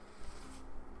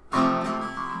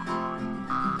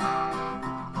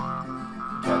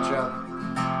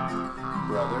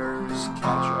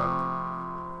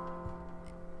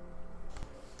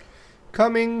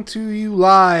Coming to you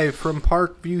live from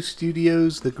Parkview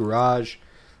Studios, the garage.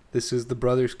 This is the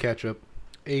Brothers Catch Up,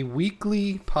 a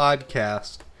weekly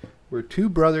podcast where two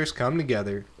brothers come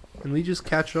together and we just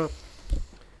catch up.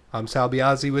 I'm Sal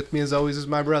Biazzi. With me, as always, is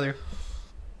my brother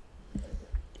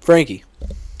Frankie.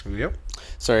 Yep.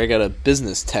 Sorry, I got a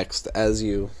business text as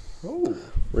you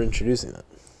were introducing it.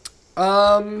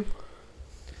 Oh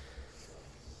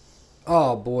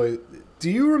boy,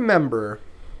 do you remember?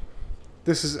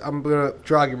 I'm gonna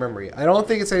jog your memory. I don't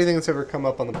think it's anything that's ever come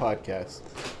up on the podcast,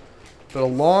 but a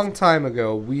long time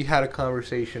ago we had a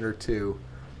conversation or two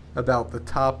about the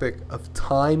topic of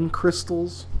time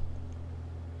crystals.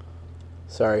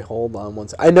 Sorry, hold on one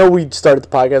second. I know we started the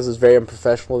podcast. It's very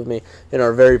unprofessional of me in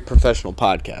our very professional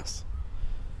podcast.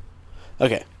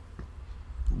 Okay.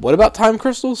 What about time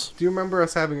crystals? Do you remember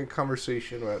us having a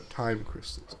conversation about time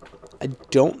crystals? I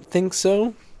don't think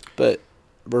so, but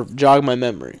jog my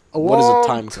memory. What is a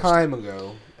time crystal? A long time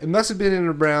ago. It must have been in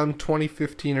around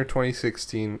 2015 or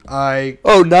 2016.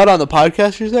 Oh, not on the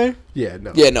podcast, you're saying? Yeah,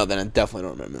 no. Yeah, no, then I definitely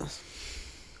don't remember this.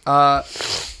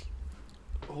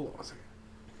 Hold on a second.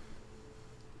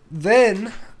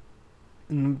 Then,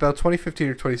 in about 2015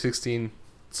 or 2016,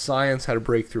 science had a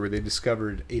breakthrough where they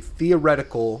discovered a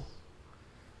theoretical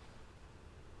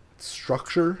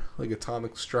structure, like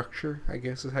atomic structure, I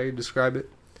guess is how you describe it.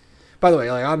 By the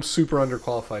way, I'm super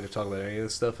underqualified to talk about any of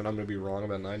this stuff, and I'm going to be wrong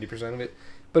about 90% of it.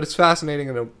 But it's fascinating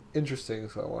and interesting,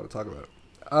 so I want to talk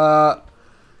about it.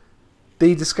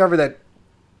 They discovered that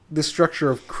the structure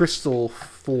of crystal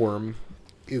form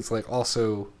is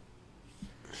also...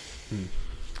 I'm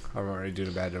already doing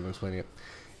a bad job explaining it.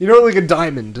 You know, like a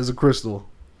diamond is a crystal.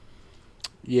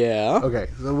 Yeah.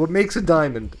 Okay, so what makes a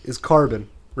diamond is carbon,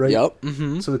 right? Yep.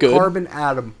 Mm-hmm. So the carbon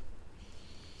atom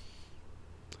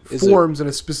forms in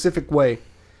a specific way.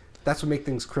 That's what makes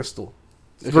things crystal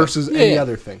versus any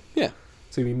other thing. Yeah.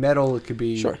 So it could be metal, it could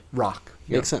be rock.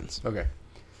 Makes sense. Okay.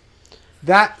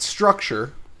 That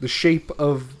structure, the shape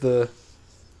of the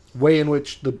way in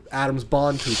which the atoms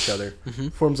bond to each other,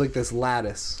 forms like this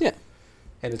lattice. Yeah.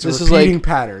 And it's a repeating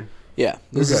pattern. Yeah.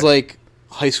 This is like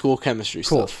high school chemistry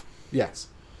stuff. Yes.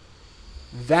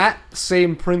 That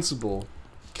same principle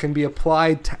can be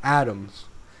applied to atoms,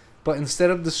 but instead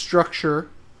of the structure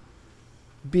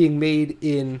being made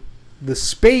in the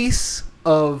space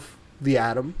of the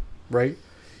atom, right?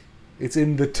 It's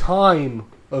in the time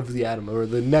of the atom, or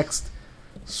the next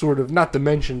sort of, not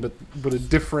dimension, but a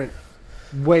different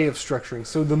way of structuring.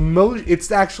 So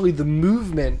it's actually the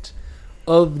movement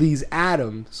of these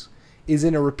atoms is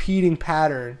in a repeating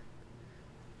pattern,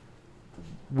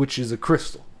 which is a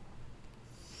crystal.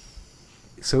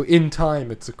 So in time,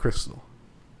 it's a crystal.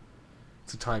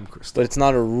 It's a time crystal. But it's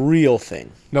not a real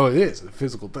thing. No, it is a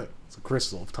physical thing. It's a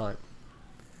crystal of time.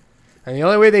 And the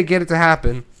only way they get it to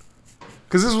happen,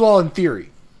 because this was all in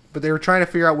theory, but they were trying to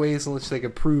figure out ways in which they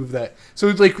could prove that. So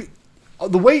it's like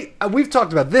the way we've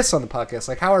talked about this on the podcast,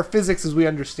 like how our physics as we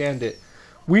understand it,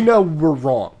 we know we're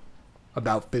wrong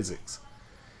about physics.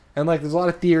 And there's a lot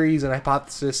of theories and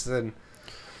hypotheses,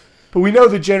 but we know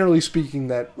that generally speaking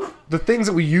that the things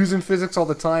that we use in physics all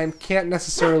the time can't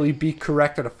necessarily be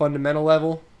correct at a fundamental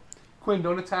level. Quinn,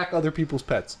 don't attack other people's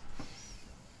pets.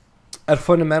 At a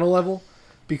fundamental level,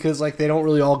 because they don't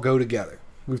really all go together.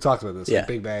 We've talked about this. Yeah.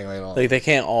 Big Bang, all. They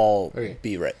can't all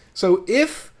be right. So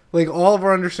if all of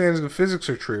our understandings of physics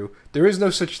are true, there is no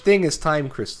such thing as time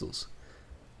crystals.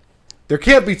 There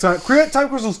can't be time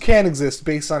crystals can exist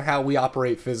based on how we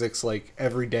operate physics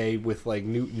every day with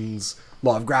Newton's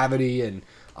law of gravity and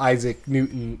Isaac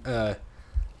Newton,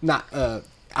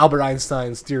 Albert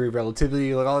Einstein's theory of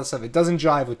relativity, all that stuff. It doesn't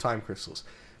jive with time crystals.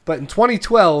 But in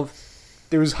 2012,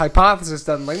 there was a hypothesis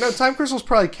done no, time crystals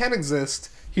probably can exist.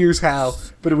 Here's how,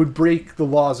 but it would break the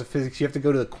laws of physics. You have to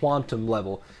go to the quantum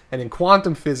level. And in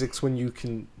quantum physics, when you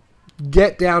can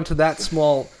get down to that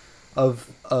small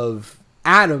of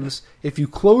atoms, if you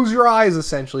close your eyes,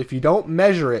 essentially, if you don't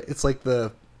measure it, it's like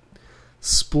the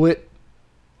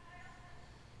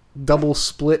double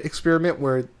split experiment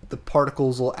where the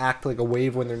particles will act like a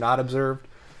wave when they're not observed,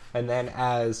 and then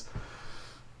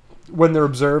when they're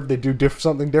observed, they do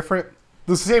something different.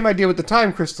 The same idea with the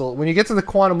time crystal. When you get to the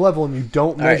quantum level and you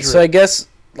don't measure it. So I guess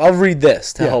I'll read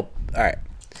this to help. All right.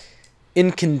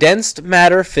 In condensed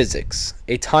matter physics,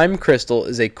 a time crystal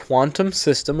is a quantum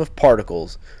system of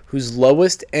particles whose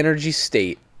lowest energy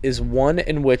state is one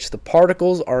in which the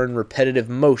particles are in repetitive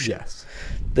motion. Yes.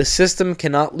 The system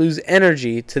cannot lose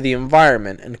energy to the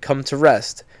environment and come to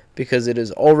rest because it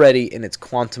is already in its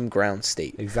quantum ground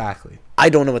state. Exactly. I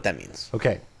don't know what that means.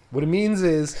 Okay. What it means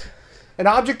is an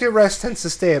object at rest tends to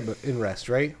stay in rest,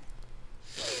 right?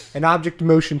 An object in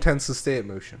motion tends to stay in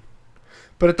motion.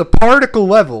 But at the particle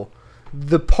level,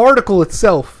 the particle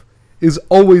itself is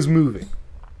always moving.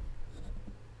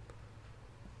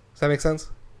 Does that make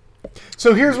sense?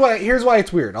 So here's why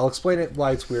it's weird. I'll explain it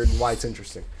why it's weird and why it's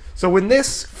interesting. So when they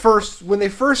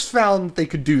first found that they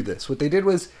could do this, what they did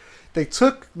was they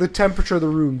took the temperature of the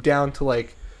room down to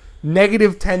like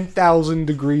negative 10,000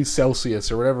 degrees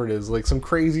Celsius or whatever it is, like some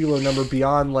crazy low number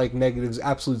beyond like negatives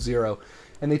absolute zero.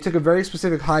 And they took a very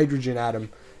specific hydrogen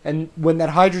atom, and when that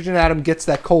hydrogen atom gets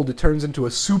that cold, it turns into a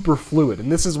superfluid.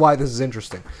 And this is why this is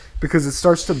interesting, because it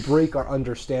starts to break our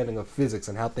understanding of physics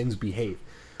and how things behave,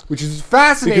 which is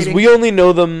fascinating. Because we only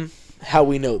know them how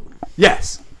we know them.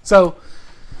 Yes. So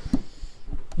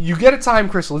you get a time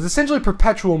crystal. It's essentially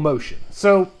perpetual motion.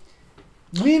 So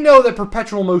we know that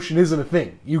perpetual motion isn't a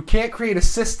thing. You can't create a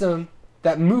system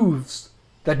that moves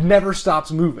that never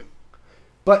stops moving.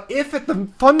 But if at the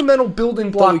fundamental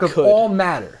building block of all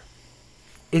matter,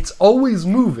 it's always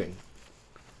moving,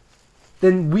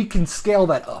 then we can scale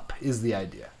that up, is the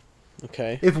idea.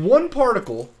 Okay. If one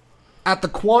particle at the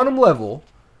quantum level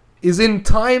is in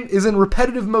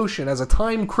repetitive motion as a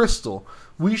time crystal,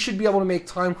 we should be able to make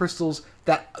time crystals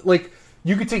that, like,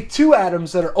 you could take two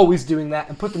atoms that are always doing that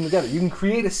and put them together. You can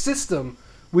create a system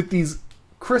with these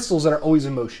crystals that are always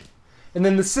in motion. And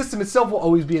then the system itself will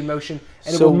always be in motion,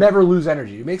 and it will never lose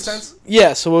energy. It makes sense?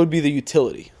 Yeah, so what would be the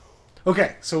utility?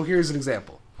 Okay, so here's an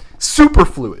example.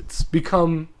 Superfluids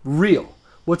become real.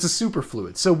 What's a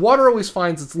superfluid? So water always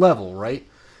finds its level, right?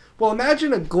 Well,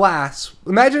 imagine a glass.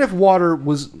 Imagine if water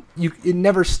it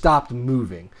never stopped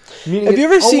moving. Have you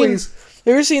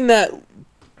ever seen that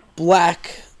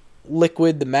black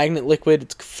liquid, the magnet liquid?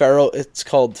 It's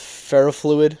called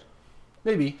ferrofluid.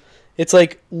 Maybe. It's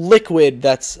like liquid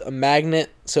that's a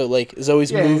magnet, so like is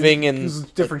always moving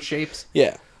and different shapes.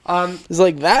 Yeah. It's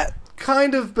like that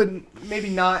kind of, but maybe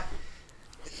not.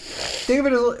 They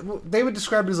would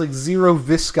describe it as like zero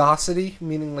viscosity,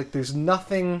 meaning like there's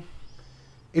nothing.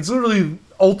 It's literally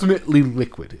ultimately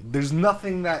liquid. There's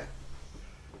nothing that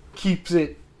keeps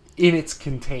it in its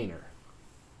container.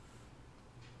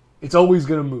 It's always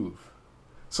going to move.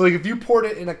 So like if you poured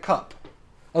it in a cup,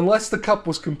 unless the cup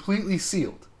was completely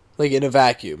sealed. Like in a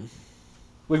vacuum.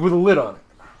 Like with a lid on it.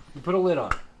 You put a lid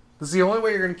on it. This is the only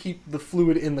way you're going to keep the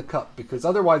fluid in the cup, because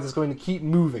otherwise it's going to keep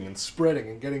moving and spreading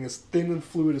and getting as thin and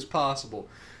fluid as possible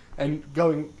and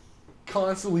going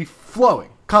constantly flowing,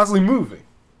 constantly moving.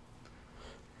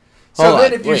 So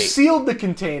then if you sealed the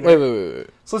container... Wait.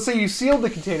 So let's say you sealed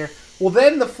the container, well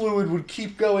then the fluid would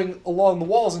keep going along the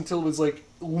walls until it was like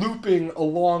looping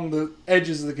along the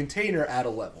edges of the container at a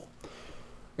level.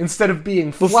 Instead of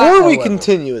being flat. Before we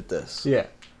continue with this, yeah,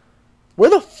 where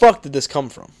the fuck did this come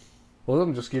from? Well,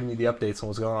 I'm just giving you the updates on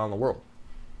what's going on in the world.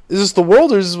 Is this the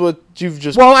world, or is this what you've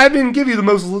just... Well, I didn't give you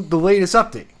the latest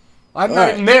update. I'm not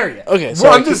even there yet. Okay,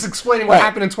 well, I'm just explaining what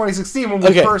happened in 2016 when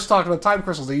we first talked about time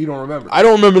crystals that you don't remember. I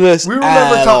don't remember this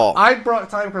at all. I brought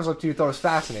time crystals up to you, thought it was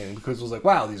fascinating, because it was like,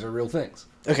 wow, these are real things.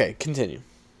 Okay, continue.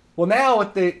 Well, now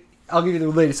I'll give you the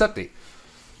latest update.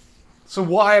 So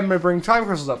why am I bringing time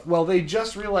crystals up? Well, they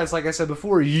just realized, like I said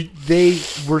before, they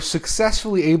were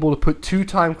successfully able to put two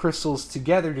time crystals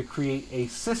together to create a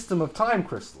system of time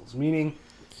crystals. Meaning,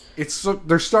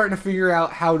 they're starting to figure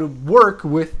out how to work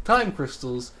with time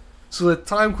crystals so that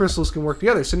time crystals can work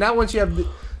together. So now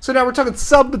now we're talking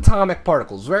subatomic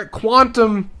particles, right?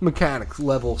 Quantum mechanics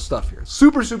level stuff here.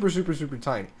 Super, super, super, super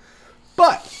tiny.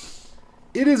 But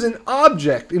it is an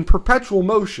object in perpetual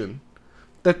motion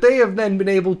that they have then been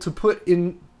able to put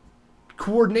in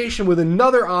coordination with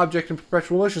another object in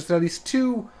perpetual motion. So now these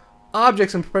two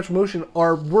objects in perpetual motion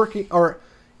are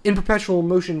in perpetual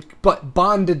motion, but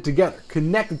bonded together,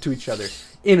 connected to each other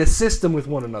in a system with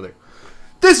one another.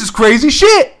 This is crazy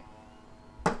shit!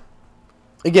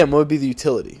 Again, what would be the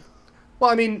utility?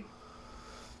 Well, I mean,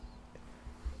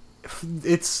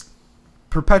 it's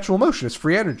perpetual motion. It's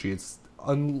free energy. It's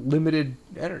unlimited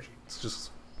energy.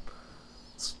 It's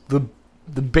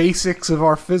the basics of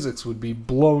our physics would be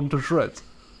blown to shreds.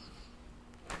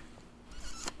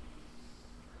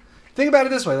 Think about it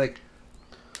this way, like,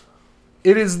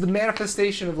 it is the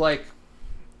manifestation of, like,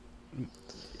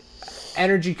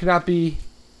 energy cannot be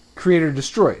created or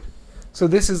destroyed. So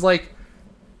this is like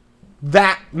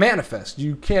that manifest.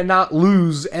 You cannot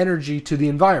lose energy to the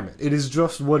environment. It is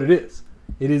just what it is.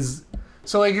 It is...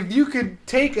 So, like, if you could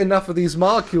take enough of these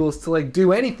molecules to, like,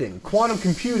 do anything, quantum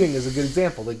computing is a good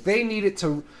example. Like, they need it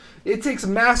to... It takes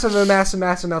massive amounts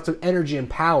of energy and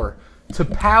power to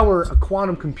power a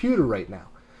quantum computer right now.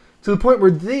 To the point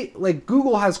where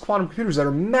Google has quantum computers that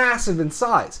are massive in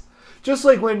size. Just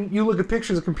like when you look at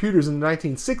pictures of computers in the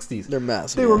 1960s. They're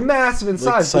massive. They were massive in Like the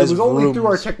size, but it size was of only through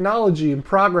our rooms. technology and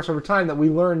progress over time that we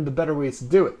learned the better ways to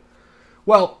do it.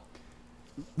 Well,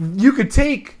 you could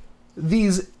take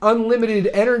these unlimited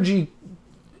energy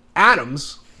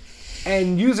atoms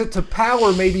and use it to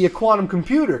power maybe a quantum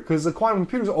computer, because the quantum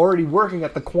computer is already working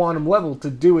at the quantum level to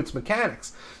do its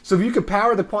mechanics. So if you could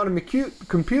power the quantum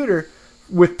computer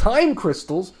with time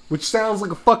crystals, which sounds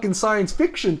like a fucking science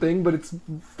fiction thing, but it's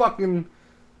fucking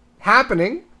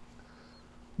happening,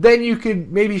 then you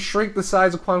could maybe shrink the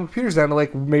size of quantum computers down to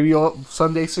like maybe you'll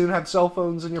someday soon have cell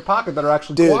phones in your pocket that are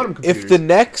actually quantum Dude, computers. if the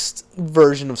next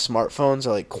version of smartphones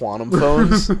are like quantum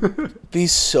phones, be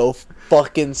so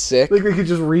fucking sick. Like we could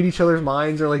just read each other's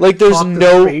minds, or Like there's talk to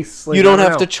no, space. Like, you don't I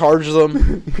have to charge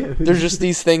them. Yeah, There's just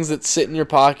these things that sit in your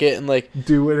pocket and like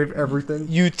do it, everything.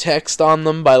 you text on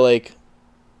them by like,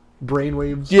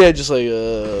 Brainwaves. yeah, just like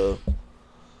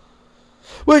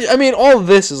Which, I mean, all of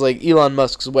this is like Elon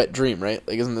Musk's wet dream, right?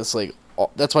 Like, isn't this like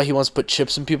that's why he wants to put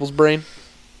chips in people's brain?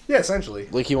 Yeah, essentially.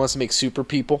 Like he wants to make super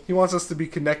people. He wants us to be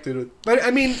connected with. But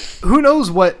I mean, who knows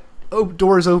what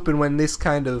doors open when this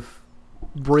kind of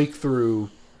breakthrough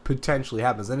potentially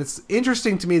happens? And it's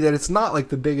interesting to me that it's not like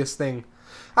the biggest thing.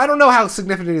 I don't know how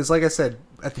significant it is. Like I said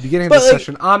at the beginning of this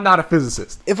session, I'm not a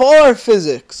physicist. If all our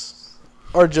physics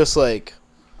are just like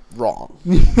wrong,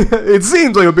 It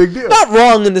seems like a big deal. not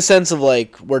wrong in the sense of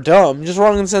like we're dumb, just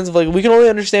wrong in the sense of like we can only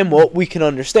understand what we can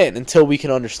understand until we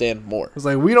can understand more. It's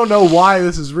like we don't know why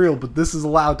this is real, but this is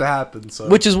allowed to happen. So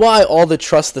Which is why all the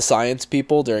trust the science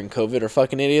people during COVID are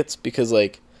fucking idiots, because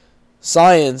like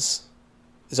science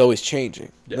is always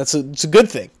changing. Yeah. It's a good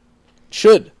thing. It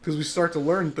should. because we start to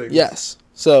learn things. Yes.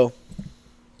 So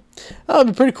that would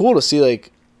be pretty cool to see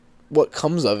like what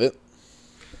comes of it.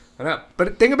 I know.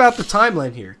 But think about the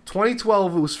timeline here.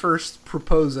 2012 it was first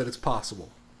proposed that it's possible.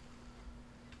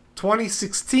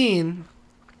 2016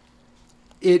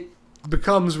 it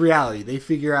becomes reality. They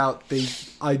figure out they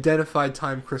identified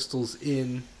time crystals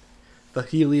in the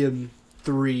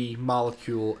helium-3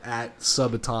 molecule at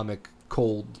subatomic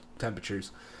cold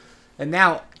temperatures. And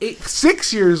now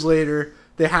 6 years later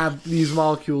they have these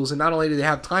molecules, and not only do they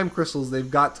have time crystals, they've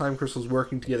got time crystals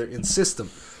working together in system.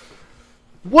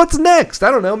 What's next? I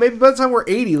don't know. Maybe by the time we're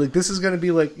 80, like this is going to be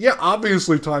like, yeah,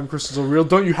 obviously time crystals are real.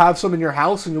 Don't you have some in your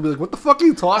house? And you'll be like, what the fuck are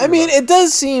you talking I mean, about? it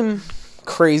does seem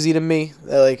crazy to me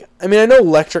that like I mean, I know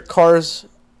electric cars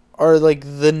are like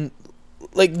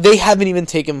they haven't even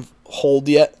taken hold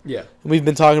yet. Yeah. We've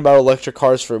been talking about electric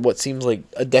cars for what seems like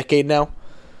a decade now.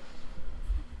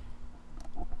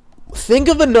 Think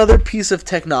of another piece of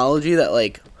technology that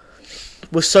like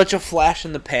was such a flash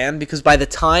in the pan, because by the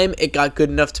time it got good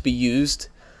enough to be used,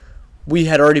 we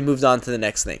had already moved on to the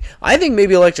next thing. I think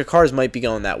maybe electric cars might be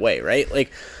going that way, right?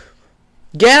 Like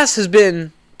gas has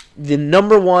been the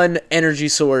number one energy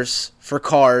source for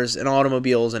cars and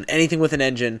automobiles and anything with an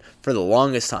engine for the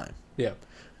longest time. Yeah.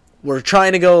 We're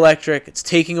trying to go electric. It's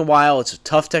taking a while. It's a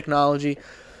tough technology.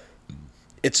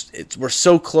 We're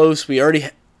so close.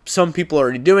 Some people are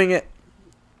already doing it.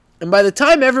 And by the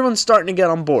time everyone's starting to get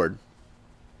on board,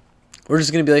 we're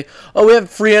just going to be like, oh, we have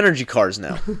free energy cars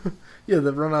now. Yeah,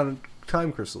 they've run out of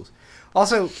time crystals.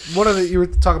 Also, you were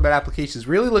talking about applications.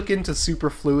 Really look into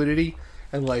superfluidity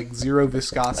and like zero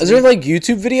viscosity. Is there like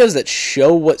YouTube videos that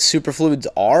show what superfluids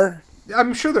are?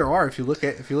 I'm sure there are if you look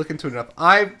into it enough.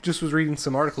 I just was reading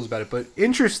some articles about it, but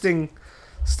interesting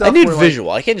stuff. I need where,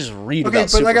 visual. I can't just read Okay,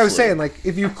 about but like I was superfluid. saying, like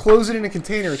if you close it in a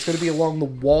container, it's going to be along the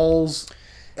walls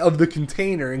of the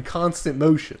container in constant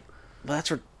motion, Well,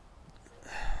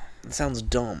 that sounds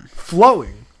dumb.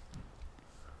 flowing.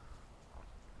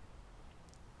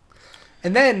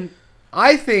 And then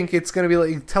I think it's going to be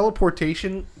like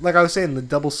teleportation. Like I was saying, the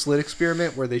double slit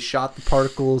experiment where they shot the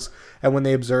particles, and when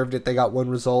they observed it, they got one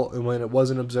result, and when it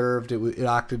wasn't observed, it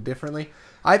acted differently.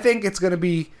 I think it's going to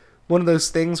be one of those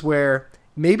things where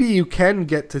maybe you can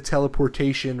get to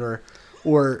teleportation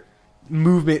or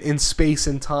movement in space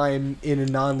and time in a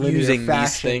non-linear Using fashion.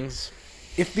 these things.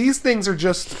 If these things are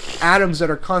just atoms that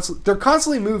are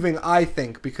constantly moving, I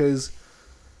think, because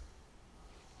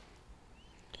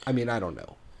I mean, I don't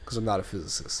know, because I'm not a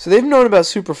physicist. So they've known about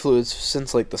superfluids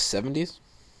since like the 70s?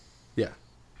 Yeah.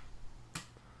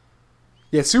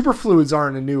 Yeah, superfluids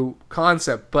aren't a new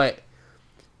concept, but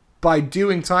by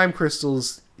doing time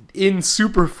crystals in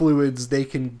superfluids, they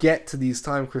can get to these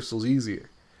time crystals easier.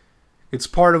 It's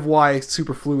part of why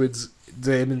superfluids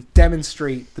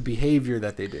demonstrate the behavior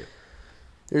that they do.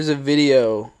 There's a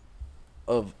video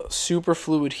of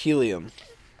superfluid helium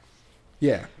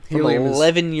Yeah. from Helium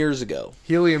 11 years ago.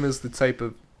 Helium is the type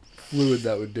of fluid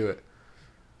that would do it.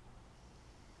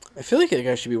 I feel like that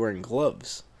guy should be wearing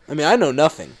gloves. I mean, I know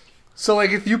nothing. So,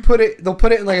 like, if you put it, they'll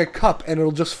put it in, like, a cup, and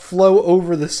it'll just flow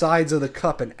over the sides of the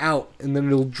cup and out, and then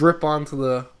it'll drip onto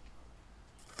the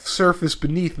surface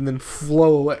beneath and then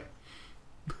flow away.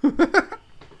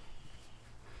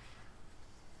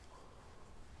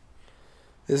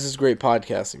 This is great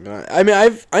podcasting, man. I mean,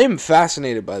 I am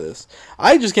fascinated by this.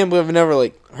 I just can't believe I've never,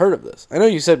 like, heard of this. I know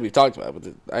you said we've talked about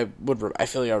it, but I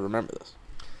feel like I would remember this.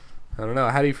 I don't know.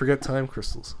 How do you forget time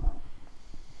crystals?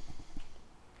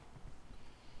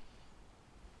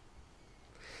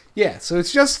 Yeah, so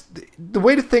it's just, the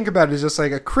way to think about it is just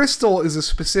like a crystal is a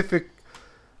specific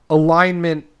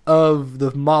alignment of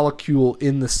the molecule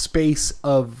in the space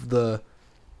of the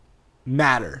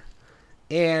matter.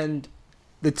 And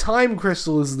the time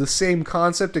crystal is the same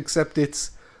concept, except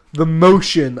it's the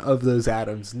motion of those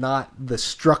atoms, not the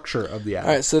structure of the atom.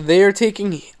 All right, so they are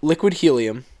taking liquid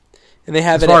helium, and they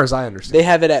have as far as I understand. They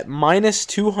have it at minus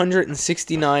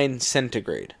 269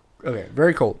 centigrade. Okay,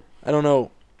 very cold. I don't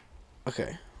know.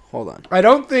 Okay, hold on. I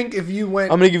don't think if you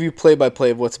went... I'm going to give you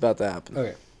play-by-play of what's about to happen.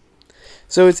 Okay.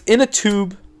 So it's in a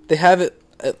tube. They have it,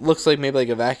 it looks like maybe like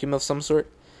a vacuum of some sort.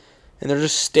 And they're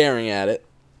just staring at it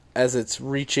as it's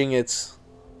reaching its...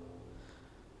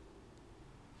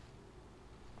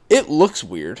 It looks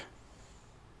weird.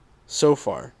 So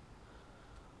far.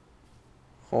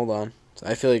 Hold on.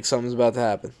 I feel like something's about to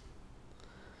happen.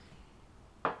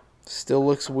 Still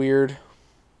looks weird.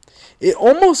 It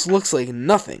almost looks like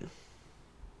nothing.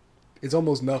 It's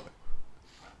almost nothing.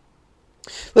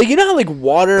 Like, you know how, like,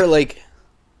 water, like...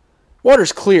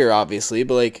 Water's clear, obviously,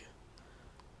 but, like...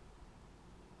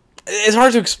 It's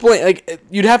hard to explain. Like,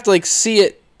 you'd have to, like, see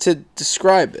it to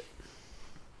describe it.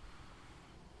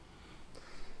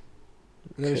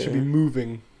 And then it should be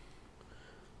moving.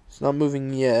 It's not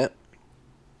moving yet.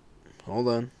 Hold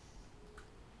on.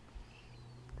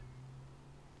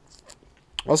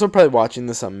 Also, probably watching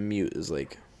this on mute is,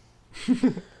 like...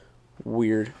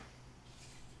 weird.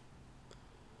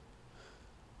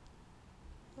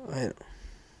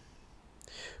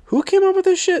 Who came up with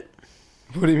this shit?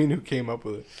 What do you mean, who came up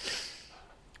with it?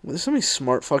 Well, there's so many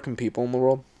smart fucking people in the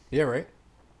world. Yeah, right?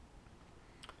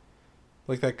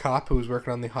 Like that cop who was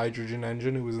working on the hydrogen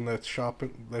engine, who was in that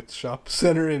shop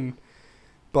center in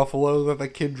Buffalo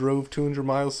that kid drove 200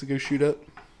 miles to go shoot up.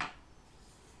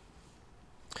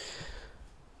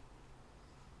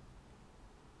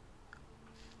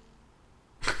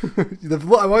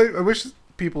 I wish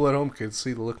people at home could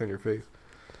see the look on your face.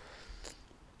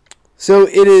 So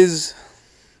it is,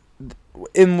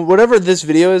 in whatever this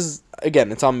video is,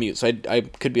 again, it's on mute, so I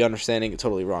could be understanding it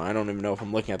totally wrong. I don't even know if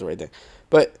I'm looking at the right thing.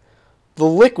 But the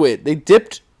liquid, they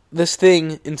dipped this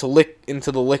thing into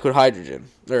the liquid hydrogen,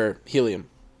 or helium.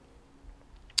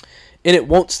 And it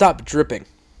won't stop dripping.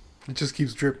 It just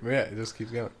keeps dripping. Yeah, it just keeps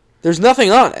going. There's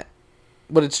nothing on it,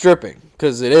 but it's dripping,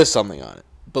 because it is something on it.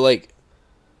 But, like,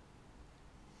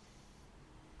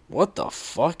 what the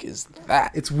fuck is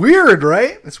that? It's weird,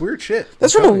 right? It's weird shit.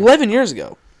 That's from 11 years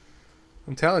ago.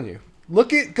 I'm telling you.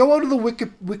 Go out to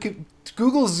the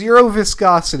Google zero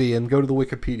viscosity and go to the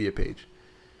Wikipedia page.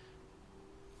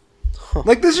 Huh.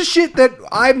 Like, this is shit that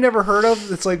I've never heard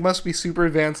of. It's like, must be super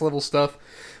advanced level stuff.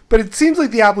 But it seems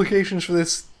like the applications for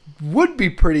this would be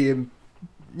pretty,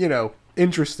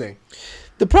 interesting.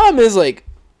 The problem is, like,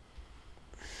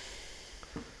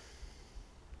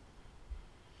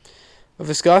 a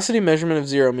viscosity measurement of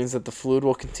 0 means that the fluid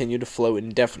will continue to flow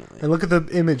indefinitely. And look at the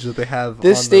image that they have.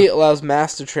 This state allows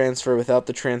mass to transfer without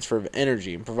the transfer of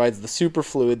energy and provides the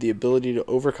superfluid the ability to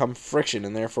overcome friction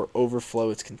and therefore overflow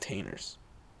its containers.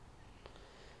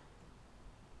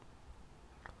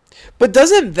 But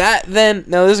doesn't that then...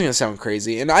 Now, this is going to sound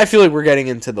crazy, and I feel like we're getting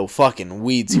into the fucking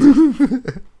weeds here.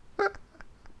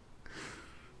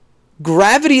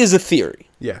 Gravity is a theory.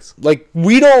 Yes. Like,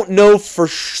 we don't know for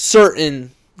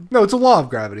certain... No, it's a law of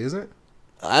gravity, isn't it?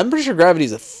 I'm pretty sure gravity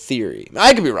is a theory.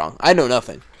 I could be wrong. I know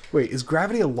nothing. Wait, is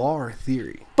gravity a law or a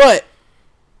theory? But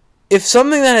if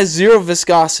something that has 0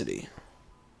 viscosity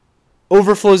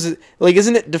overflows... Like,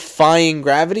 isn't it defying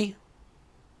gravity?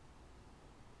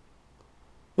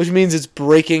 Which means it's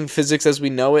breaking physics as we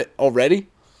know it already?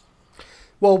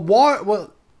 Well,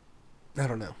 I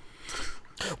don't know.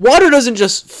 Water doesn't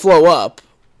just flow up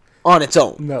on its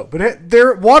own. No, but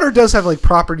water does have like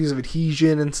properties of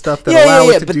adhesion and stuff that allow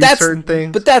it to do certain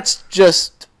things. But that's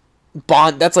just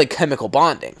that's like chemical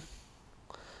bonding.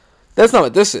 That's not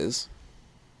what this is.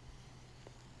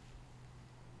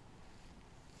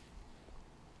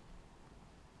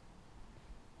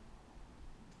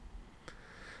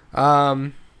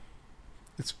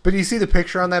 But you see the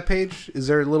picture on that page? Is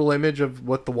there a little image of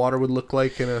what the water would look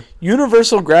like in a...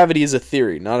 Universal gravity is a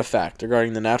theory, not a fact,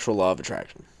 regarding the natural law of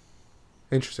attraction.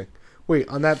 Interesting. Wait,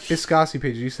 on that viscosity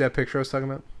page, did you see that picture I was talking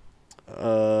about?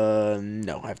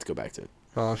 No, I have to go back to it.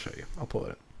 Oh, I'll show you. I'll pull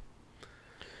it up.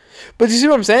 But you see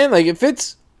what I'm saying? Like, if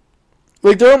it's...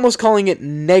 Like, they're almost calling it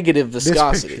negative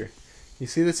viscosity. This picture. You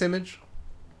see this image?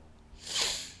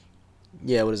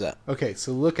 Yeah, what is that? Okay,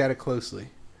 so look at it closely.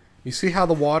 You see how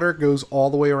the water goes all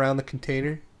the way around the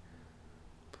container?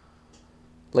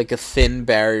 Like a thin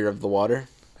barrier of the water?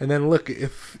 And then look,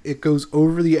 if it goes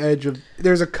over the edge of...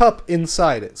 There's a cup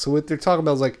inside it. So what they're talking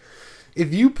about is like,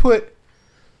 if you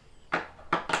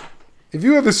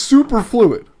have a super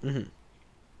fluid, Mm-hmm.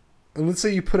 and let's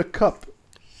say you put a cup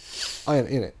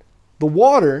in it, the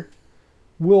water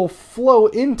will flow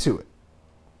into it.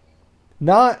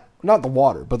 Not the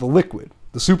water, but the liquid,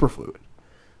 the superfluid,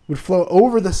 would flow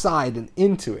over the side and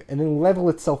into it, and then level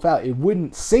itself out. It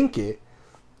wouldn't sink it.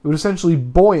 It would essentially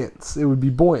buoyance. It would be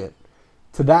buoyant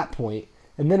to that point,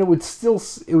 and then it would fill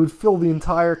the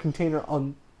entire container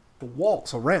on the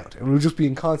walls around, and it would just be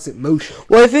in constant motion.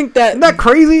 Well, I think that... Isn't that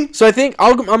crazy? So I think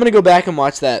I'm going to go back and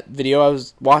watch that video I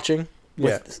was watching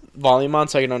with Yeah. volume on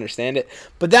so I can understand it.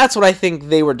 But that's what I think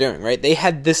they were doing, right? They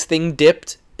had this thing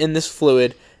dipped in this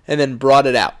fluid and then brought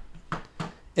it out.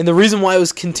 And the reason why it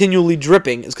was continually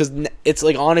dripping is because it's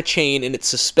like on a chain and it's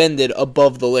suspended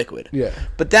above the liquid. Yeah.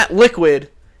 But that liquid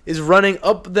is running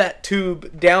up that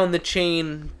tube, down the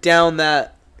chain, down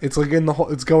that... It's like in the whole.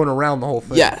 It's going around the whole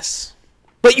thing. Yes.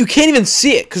 But you can't even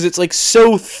see it because it's like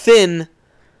so thin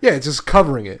Yeah, it's just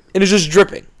covering it. and it's just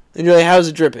dripping. And you're like, how is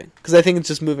it dripping? Because I think it's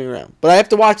just moving around. But I have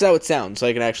to watch that with sound so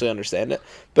I can actually understand it.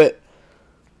 But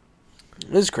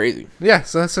this is crazy. Yeah,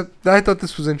 so I thought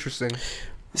this was interesting.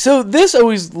 So this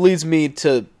always leads me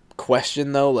to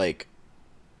question, though, like,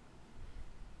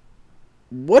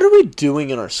 what are we doing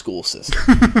in our school system?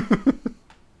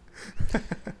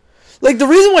 Like, the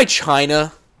reason why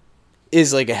China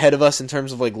is, like, ahead of us in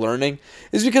terms of, like, learning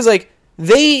is because, like,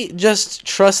 they just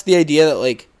trust the idea that,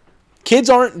 like, kids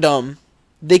aren't dumb.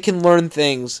 They can learn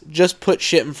things. Just put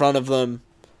shit in front of them.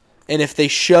 And if they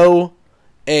show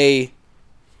an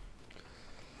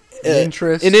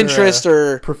interest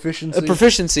or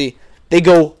proficiency. they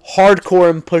go hardcore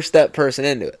and push that person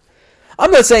into it.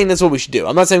 I'm not saying that's what we should do.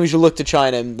 I'm not saying we should look to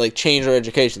China and like change our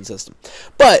education system.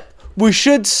 But we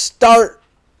should start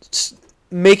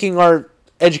making our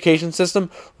education system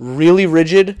really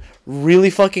rigid, really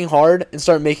fucking hard, and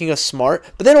start making us smart.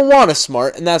 But they don't want us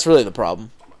smart, and that's really the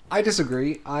problem. I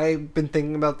disagree. I've been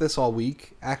thinking about this all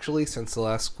week, actually, since the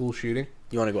last school shooting.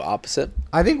 You want to go opposite?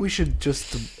 I think we should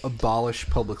just abolish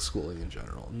public schooling in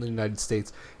general in the United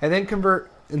States, and then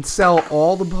convert and sell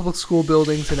all the public school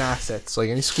buildings and assets, like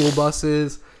any school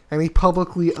buses, any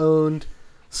publicly owned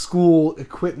school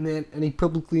equipment, any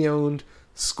publicly owned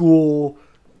school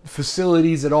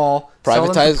facilities at all.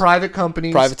 Sell them to private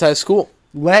companies. Privatize school.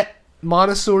 Let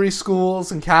Montessori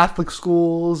schools and Catholic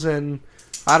schools and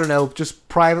I don't know, just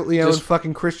privately owned Just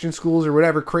fucking Christian schools or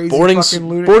whatever crazy boarding fucking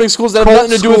lunatic. boarding schools that have cult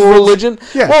nothing to do with schools. religion.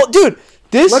 Yeah. Well, dude,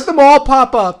 Let them all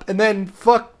pop up and then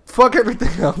fuck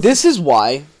everything else. this is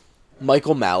why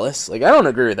Michael Malice, like, I don't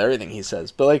agree with everything he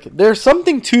says, but like, there's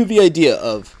something to the idea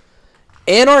of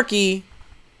anarchy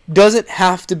doesn't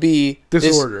have to be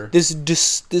Disorder. This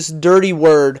dirty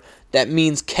word that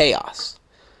means chaos.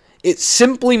 It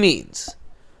simply means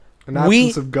An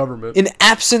absence of government. an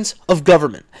absence of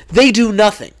government. They do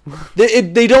nothing.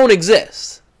 They don't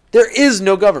exist. There is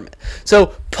no government.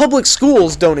 So public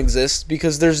schools don't exist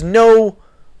because there's no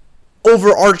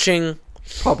overarching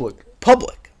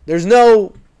Public. There's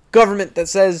no government that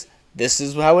says this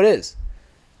is how it is.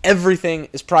 Everything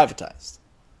is privatized.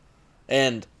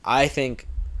 And I think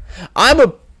I'm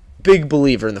a big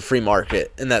believer in the free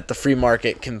market and that the free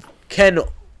market can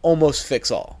almost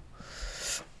fix all.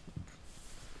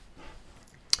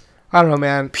 I don't know,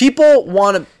 man. People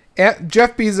want to...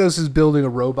 Jeff Bezos is building a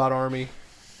robot army.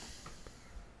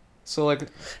 So, like...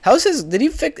 How's his... Did he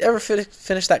ever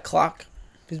finish that clock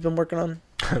he's been working on?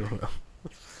 I don't know.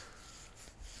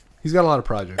 He's got a lot of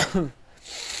projects.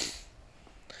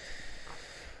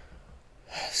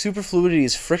 Superfluidity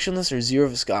is frictionless or zero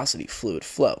viscosity fluid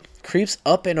flow. Creeps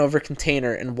up and over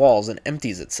container and walls and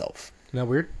empties itself. Isn't that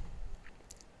weird?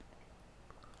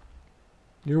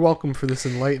 You're welcome for this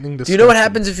enlightening discussion. Do you know what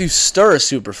happens if you stir a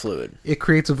superfluid? It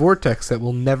creates a vortex that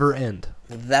will never end.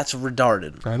 That's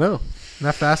retarded. I know. Isn't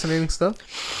that fascinating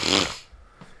stuff?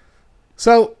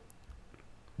 So,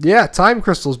 yeah, time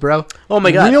crystals, bro. Oh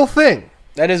my god. Real thing.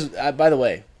 That is, by the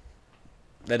way,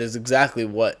 that is exactly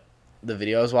what the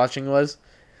video I was watching was.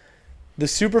 The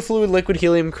superfluid liquid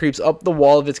helium creeps up the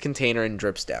wall of its container and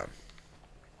drips down.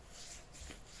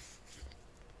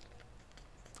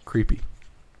 Creepy.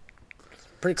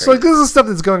 pretty crazy. So like this is stuff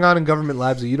that's going on in government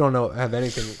labs that you don't have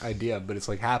anything idea, but it's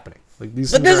like happening. Like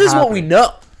these. But this is what we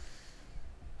know.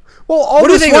 Well, all what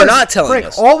do you this think they're not telling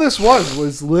us? All this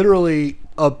was literally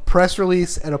a press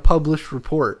release and a published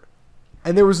report,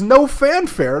 and there was no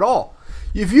fanfare at all.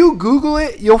 If you Google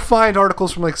it, you'll find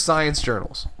articles from like science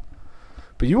journals,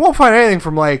 but you won't find anything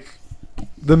from like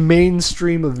the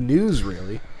mainstream of news,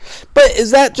 really. But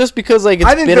is that just because like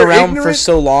it's been around for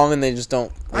so long and they just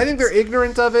don't? I think they're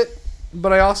ignorant of it,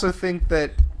 but I also think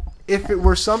that if it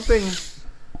were something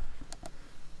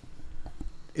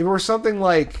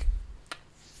like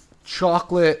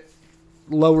chocolate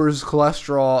lowers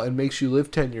cholesterol and makes you live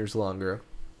 10 years longer,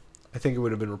 I think it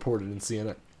would have been reported in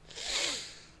CNN.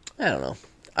 I don't know.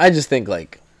 I just think,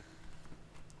 like,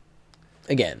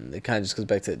 again, it kind of just goes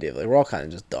back to the idea of, like, we're all kind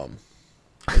of just dumb.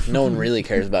 Like, no one really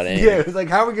cares about anything. Yeah, like,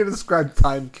 how are we going to describe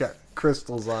time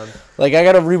crystals on? Like, I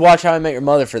got to rewatch How I Met Your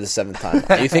Mother for the 7th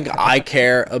time. You think I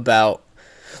care about...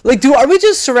 Like, are we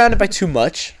just surrounded by too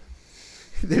much?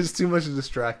 There's too much to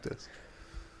distract us.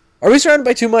 Are we surrounded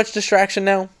by too much distraction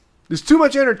now? There's too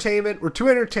much entertainment. We're too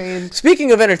entertained.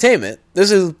 Speaking of entertainment,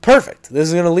 this is perfect. This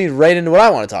is going to lead right into what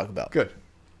I want to talk about. Good.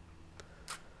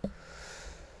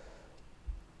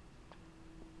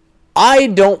 I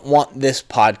don't want this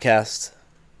podcast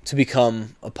to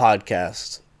become a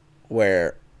podcast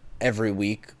where every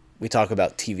week we talk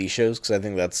about TV shows, because I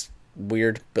think that's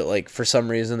weird. But, like, for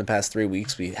some reason, the past 3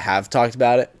 weeks we have talked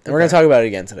about it. And we're going to talk about it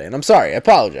again today. And I'm sorry. I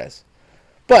apologize.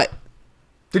 But...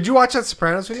 Did you watch that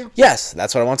Sopranos video? Yes,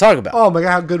 that's what I want to talk about. Oh my god,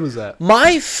 how good was that?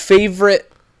 My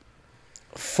favorite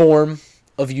form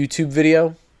of YouTube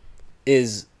video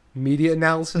is media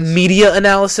analysis. Media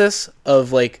analysis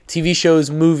of like TV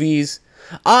shows, movies.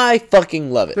 I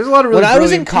fucking love it. There's a lot of really when I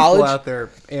was in people college out there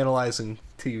analyzing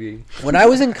TV. When I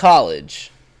was in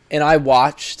college and I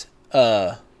watched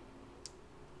there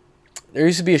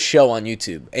used to be a show on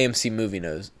YouTube, AMC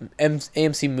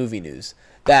Movie News,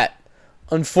 that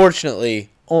unfortunately,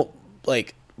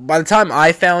 like, by the time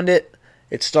I found it,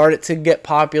 it started to get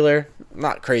popular.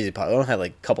 Not crazy popular. I don't have,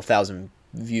 like, a couple thousand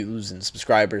views and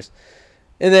subscribers.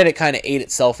 And then it kind of ate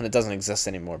itself and it doesn't exist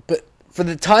anymore. But for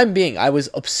the time being, I was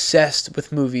obsessed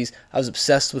with movies. I was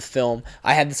obsessed with film.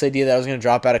 I had this idea that I was going to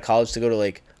drop out of college to go to,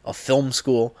 like, a film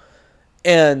school.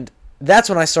 And that's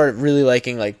when I started really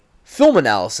liking, like, film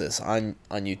analysis on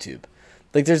YouTube.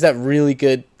 Like, there's that really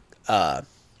good...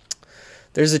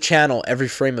 there's a channel, Every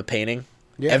Frame of Painting.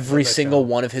 Yeah, every single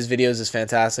one of his videos is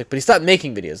fantastic. But he stopped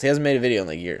making videos. He hasn't made a video in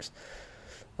like years.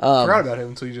 I forgot about him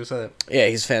until you just said it. Yeah,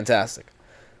 he's fantastic.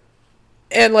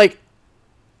 And like,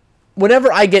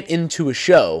 whenever I get into a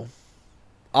show,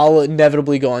 I'll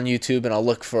inevitably go on YouTube and I'll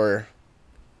look for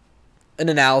an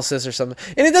analysis or something.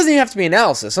 And it doesn't even have to be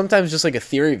analysis. Sometimes just like a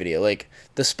theory video. Like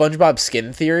the SpongeBob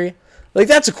skin theory. Like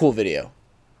that's a cool video.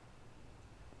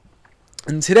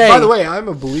 And today... By the way, I'm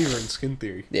a believer in skin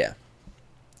theory. Yeah.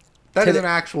 That is an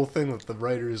actual thing with the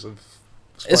writers of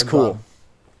SpongeBob. It's cool.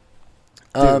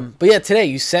 But yeah, today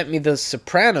you sent me the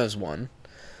Sopranos one.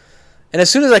 And as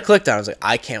soon as I clicked on it, I was like,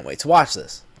 I can't wait to watch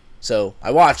this. So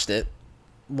I watched it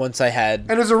once I had...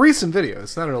 And it's a recent video.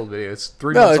 It's not an old video. It's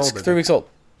 3 months old. No, it's 3 weeks old.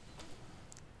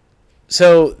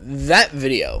 So that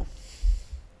video,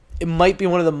 it might be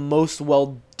one of the most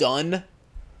well done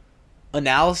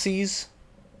analyses.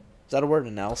 Is that a word?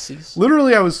 Analyses?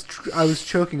 Literally, I was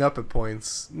choking up at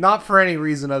points. Not for any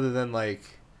reason other than,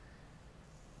 like,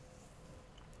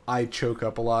 I choke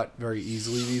up a lot very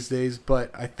easily these days,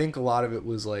 but I think a lot of it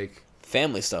was, like...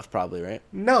 Family stuff, probably, right?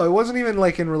 No, it wasn't even,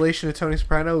 like, in relation to Tony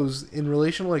Soprano. It was in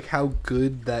relation to, like, how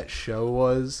good that show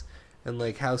was and,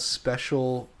 like, how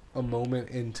special a moment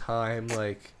in time,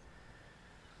 like...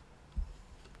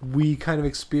 we kind of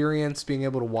experienced being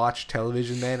able to watch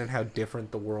television then and how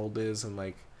different the world is and,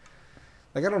 like,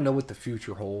 I don't know what the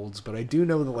future holds, but I do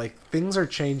know that, like, things are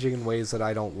changing in ways that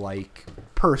I don't like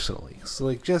personally. So,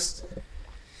 like, just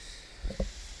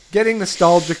getting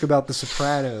nostalgic about The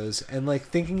Sopranos and, like,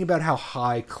 thinking about how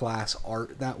high-class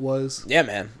art that was. Yeah,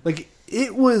 man. Like,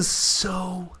 it was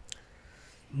so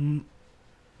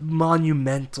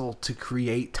monumental to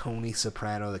create Tony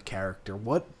Soprano, the character.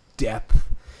 What depth.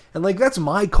 And, like, that's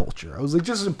my culture. I was, like,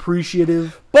 just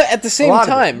appreciative. But at the same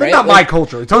time, but right? not my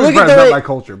culture. Tony Soprano's not my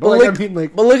culture. But, like, I mean,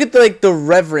 like... But look at, the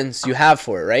reverence you have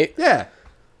for it, right? Yeah.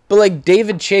 But, like,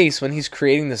 David Chase, when he's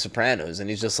creating The Sopranos, and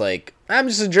he's just like, I'm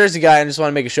just a Jersey guy, and I just want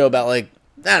to make a show about, like,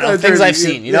 I don't know, things I've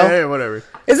seen, you know? Yeah, whatever.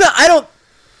 It's not,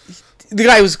 the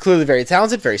guy was clearly very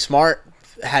talented, very smart,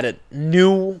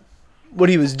 knew what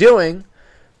he was doing,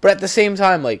 but at the same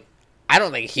time, like, I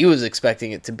don't think he was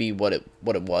expecting it to be what it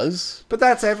was. But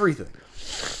that's everything.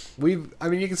 You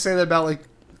can say that about, like,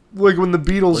 Like when the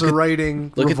Beatles are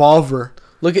writing Revolver.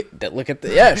 Look at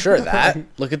the yeah, sure that.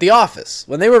 Look at The Office.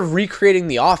 When they were recreating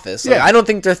The Office, like, I don't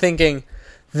think they're thinking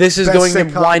this is going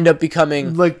to wind up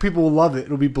becoming like people will love it.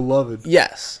 It'll be beloved.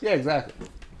 Yes. Yeah, exactly.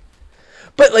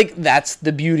 But like that's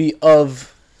the beauty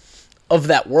of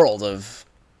that world of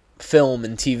film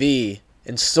and TV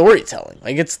and storytelling.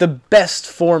 Like it's the best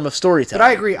form of storytelling. But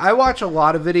I agree. I watch a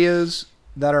lot of videos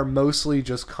that are mostly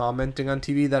just commenting on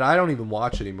TV that I don't even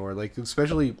watch anymore. Like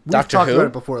especially we've talked about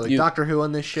it before. Like Doctor Who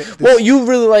on this shit. Well, you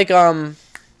really like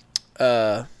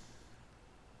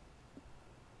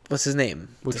what's his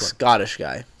name? Which the one? Scottish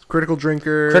guy. Critical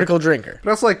Drinker. But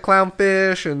also like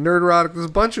Clownfish and Nerd Erotic. There's a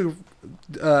bunch of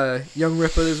Young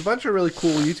Ripa. There's a bunch of really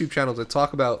cool YouTube channels that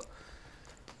talk about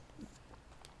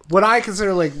what I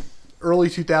consider like early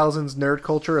 2000s nerd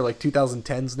culture or like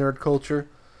 2010s nerd culture.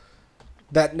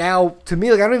 That now, to me,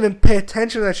 like I don't even pay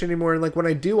attention to that shit anymore. And like when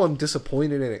I do, I'm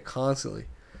disappointed in it constantly.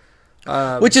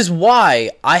 Which is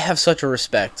why I have such a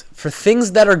respect for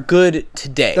things that are good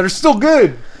today. That are still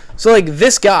good. So like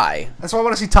this guy. That's why I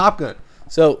want to see Top Gun.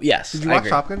 So yes. Did you watch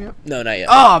Top Gun yet? No, not yet.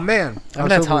 Oh man, I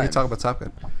haven't had time. We could talk about Top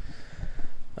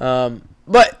Gun.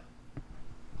 But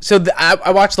so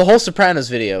I watched the whole Sopranos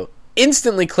video.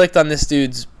 Instantly clicked on this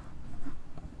dude's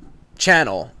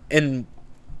channel and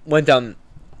went down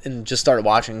and just started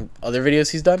watching other videos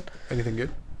he's done. Anything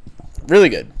good? Really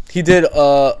good. He did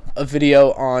a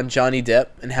video on Johnny Depp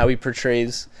and how he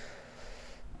portrays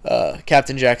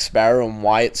Captain Jack Sparrow and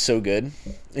why it's so good.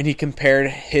 And he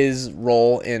compared his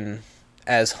role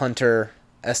as Hunter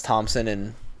S. Thompson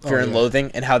in Fear and Loathing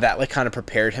and how that like kind of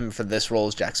prepared him for this role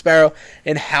as Jack Sparrow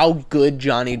and how good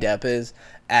Johnny Depp is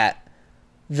at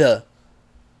the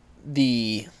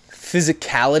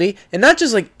physicality and not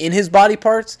just like in his body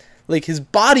parts, like his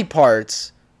body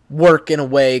parts work in a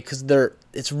way because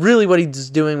it's really what he's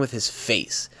doing with his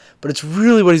face, but it's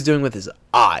really what he's doing with his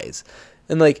eyes.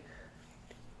 And like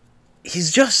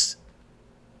he's just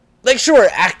like, sure,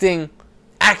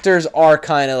 actors are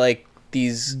kind of like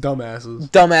these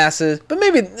dumbasses, but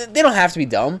maybe they don't have to be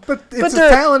dumb, but it's a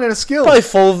talent and a skill, probably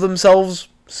full of themselves,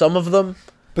 some of them.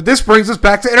 But this brings us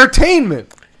back to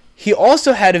entertainment. He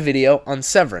also had a video on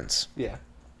Severance. Yeah.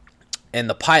 And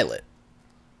the pilot.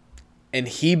 And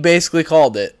he basically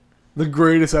called it the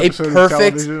greatest episode of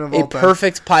television of all time. A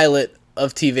perfect pilot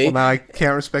of TV. Well, now I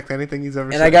can't respect anything he's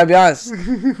ever said. And I gotta be honest.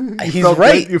 He's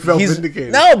right. You felt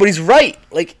vindicated. No, but he's right.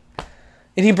 Like,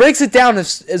 and he breaks it down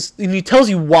and he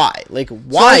tells you why. Like,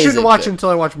 why? So I shouldn't watch until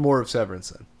I watch more of Severance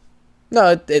then.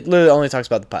 No, it literally only talks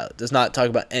about the pilot. Does not talk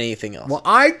about anything else. Well,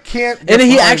 I can't. And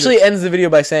he actually ends the video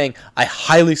by saying, "I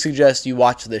highly suggest you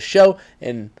watch this show."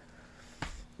 And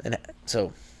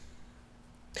so,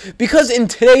 because in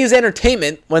today's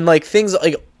entertainment, when like things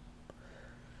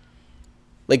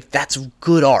like that's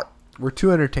good art. We're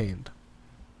too entertained.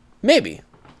 Maybe.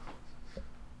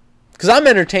 Because I'm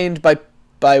entertained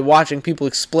by watching people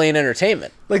explain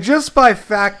entertainment. Like just by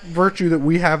virtue that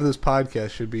we have this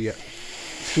podcast should be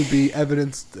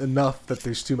evidenced enough that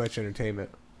there's too much entertainment.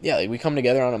 Yeah, like we come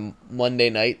together on a Monday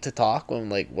night to talk when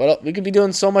like what else? We could be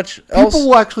doing so much else. People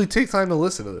will actually take time to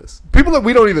listen to this. People that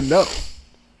we don't even know.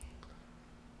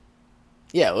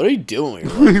 Yeah, what are you doing?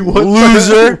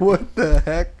 Loser. What the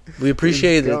heck? We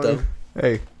appreciate it though.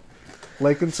 Hey,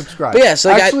 like and subscribe. But yeah,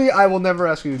 so actually, I will never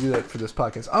ask you to do that for this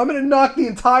podcast. I'm gonna knock the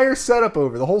entire setup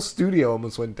over. The whole studio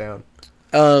almost went down.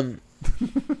 But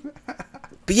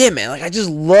yeah, man, like I just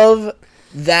love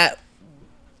that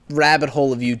rabbit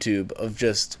hole of YouTube of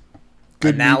just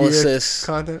good analysis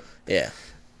content. Yeah.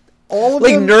 All of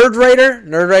like them?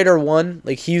 Nerd Writer 1,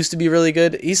 like he used to be really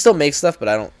good. He still makes stuff, but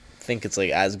I don't think it's like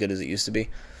as good as it used to be.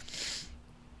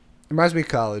 Reminds me of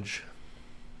college.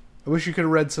 I wish you could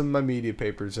have read some of my media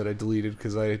papers that I deleted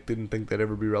because I didn't think they'd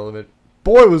ever be relevant.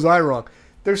 Boy, was I wrong.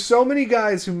 There's so many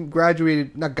guys who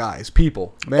graduated, not guys,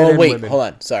 people, men and women. Hold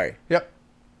on, sorry. Yep.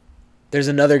 There's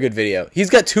another good video. He's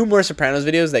got 2 more Sopranos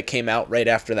videos that came out right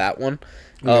after that one.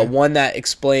 Okay. One that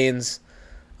explains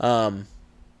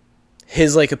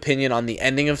his like opinion on the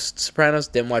ending of Sopranos.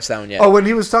 Didn't watch that one yet. Oh, when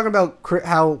he was talking about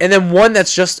how... And then one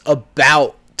that's just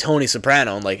about Tony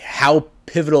Soprano and like how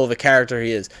pivotal of a character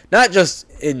he is. Not just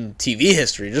in TV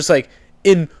history, just like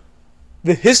in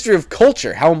the history of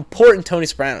culture, how important Tony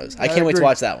Soprano is. I can't wait to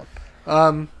watch that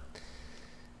one.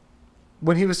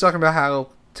 When he was talking about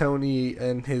how Tony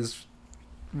and his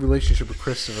relationship with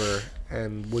Christopher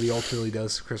and what he ultimately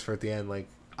does to Christopher at the end, like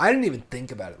I didn't even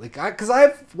think about it, like because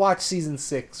I've watched season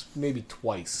 6 maybe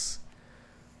twice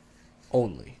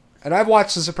only, and I've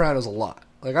watched The Sopranos a lot.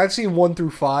 Like I've seen 1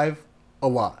 through 5 a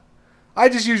lot. I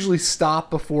just usually stop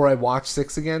before I watch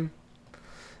 6 again.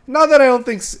 Not that I don't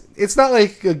think it's not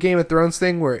like a Game of Thrones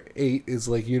thing where 8 is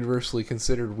like universally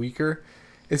considered weaker.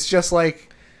 It's just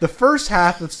like the first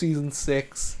half of season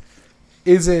 6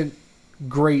 isn't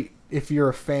great if you're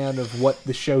a fan of what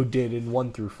the show did in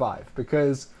 1 through 5,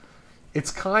 because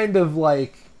it's kind of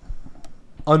like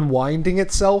unwinding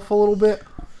itself a little bit.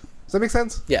 Does that make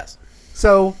sense? Yes.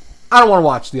 So I don't want to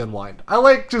watch the unwind. I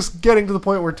like just getting to the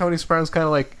point where Tony Soprano's kind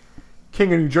of like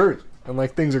king of New Jersey and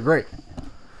like things are great.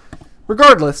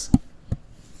 Regardless.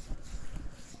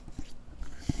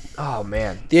 Oh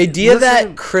man. The idea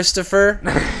that Christopher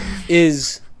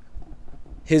is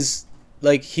his,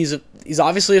 like, he's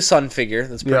obviously a son figure.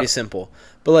 That's pretty simple.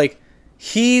 But like,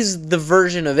 he's the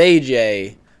version of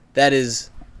AJ that is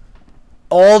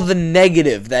all the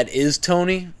negative that is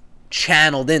Tony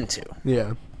channeled into.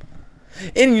 Yeah.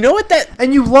 And you know what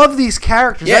and you love these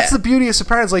characters. Yeah. That's the beauty of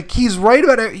Sopranos. Like, he's right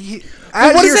about it.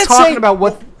 As what you're talking about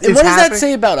what does that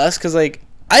say about us? Because, like,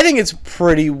 I think it's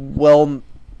pretty well,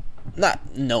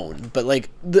 not known, but, like,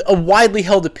 a widely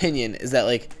held opinion is that,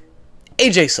 like,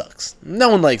 AJ sucks. No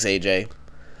one likes AJ.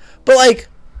 But, like,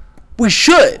 we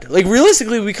should. Like,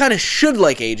 realistically, we kind of should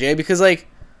like AJ because, like,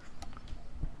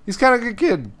 he's kind of a good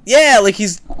kid. Yeah, like,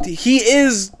 he's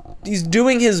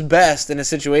doing his best in a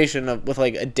situation with,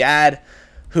 like, a dad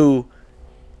who,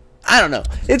 I don't know.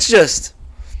 It's just,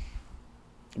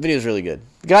 the video's really good.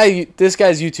 This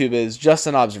guy's YouTube is Just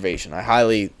an Observation.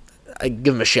 I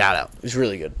give him a shout out. It's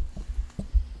really good.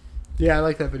 Yeah, I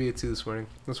like that video too this morning.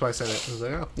 That's why I said it. I was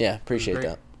like, oh. Yeah, appreciate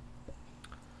that.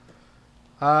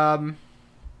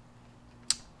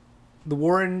 The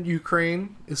war in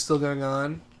Ukraine is still going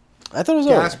on. I thought it was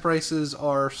Gas over. prices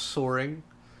are soaring.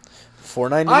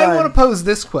 $4.99. I want to pose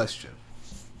this question.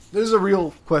 This is a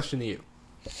real question to you.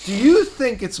 Do you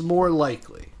think it's more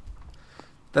likely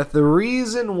that the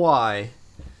reason why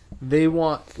they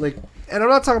want, like, and I'm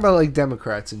not talking about, like,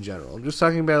 Democrats in general. I'm just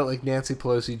talking about, like, Nancy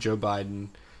Pelosi, Joe Biden,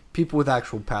 people with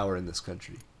actual power in this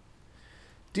country.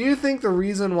 Do you think the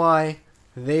reason why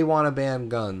they want to ban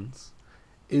guns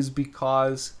is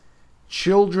because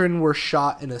children were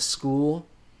shot in a school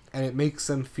and it makes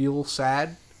them feel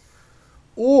sad?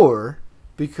 Or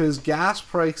because gas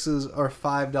prices are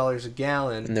 $5 a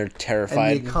gallon and they're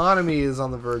terrified and the economy is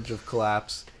on the verge of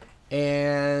collapse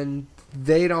and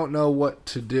they don't know what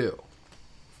to do?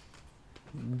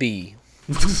 B.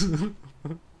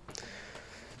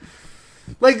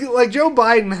 Like Joe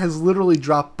Biden has literally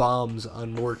dropped bombs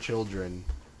on more children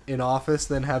in office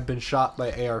than have been shot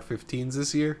by AR-15s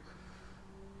this year.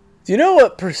 Do you know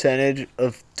what percentage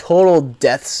of total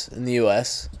deaths in the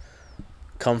U.S.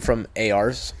 come from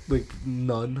ARs? Like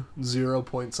none. 0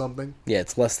 point something. Yeah,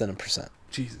 it's less than 1%.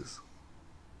 Jesus.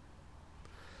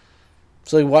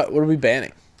 So, like, what are we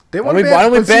banning? Why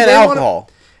don't we ban alcohol?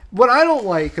 What I don't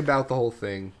like about the whole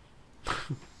thing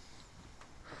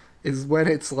is when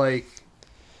it's like,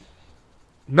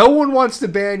 no one wants to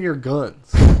ban your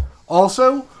guns.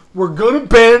 Also, we're gonna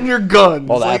ban your guns.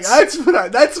 Well, that's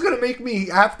gonna make me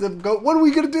have to go. What are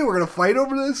we gonna do? We're gonna fight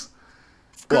over this?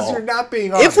 Because you're not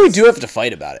being honest. If we do have to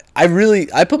fight about it,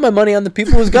 I put my money on the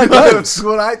people who's got guns. That's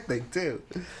what I think too.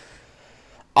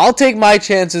 I'll take my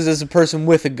chances as a person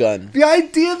with a gun. The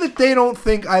idea that they don't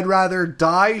think I'd rather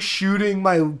die shooting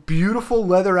my beautiful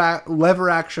lever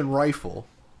action rifle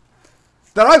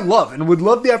that I love and would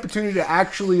love the opportunity to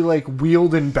actually, like,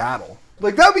 wield in battle.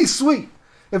 Like, that'd be sweet.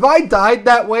 If I died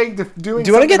that way doing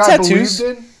Do you want to get tattoos?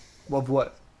 In, well,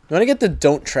 what? You want to get the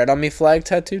 "Don't Tread on Me" flag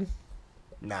tattooed?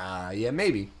 Nah, yeah,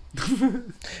 maybe.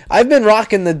 I've been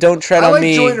rocking the "Don't Tread on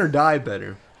Me." I like Join or Die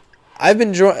better. I've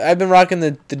been rocking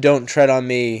the "Don't Tread on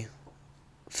Me"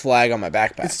 flag on my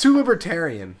backpack. It's too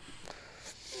libertarian.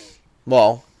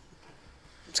 Well,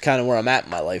 it's kind of where I'm at in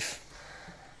my life.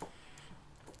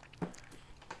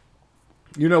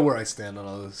 You know where I stand on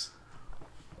all this.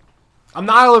 I'm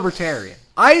not a libertarian.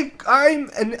 I'm a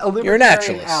libertarian You're a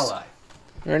naturalist. ally.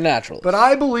 You're a naturalist. But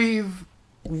I believe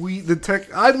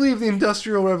I believe the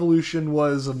Industrial Revolution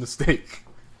was a mistake.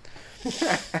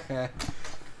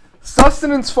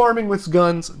 Sustenance farming with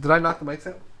guns. Did I knock the mics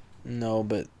out? No,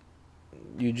 but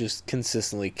you just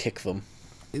consistently kick them.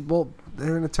 Well,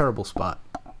 they're in a terrible spot.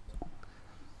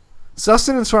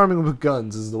 Sustenance farming with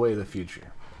guns is the way of the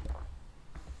future.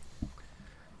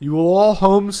 You will all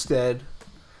homestead.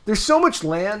 There's so much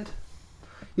land.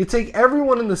 You take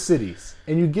everyone in the cities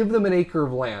and you give them an acre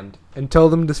of land and tell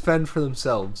them to fend for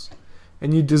themselves.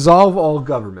 And you dissolve all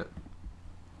government.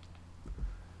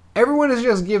 Everyone is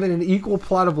just given an equal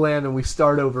plot of land and we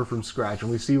start over from scratch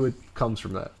and we see what comes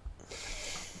from that.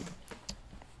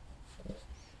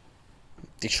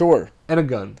 Sure. And a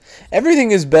gun.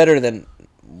 Everything is better than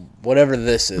whatever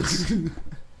this is.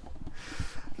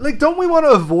 like, don't we want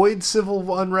to avoid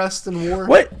civil unrest and war?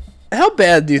 What? How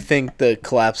bad do you think the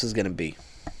collapse is going to be?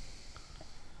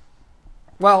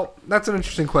 Well, that's an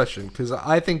interesting question, because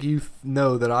I think you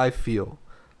know that I feel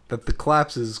that the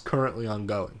collapse is currently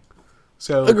ongoing.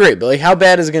 So Agreed, but like, how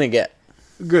bad is it going to get?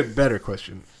 Good, better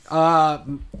question. Like,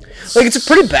 it's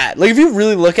pretty bad. Like, if you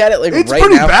really look at it, like, It's right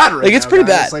pretty now, bad right like, it's now, pretty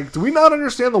guys. bad. Like, do we not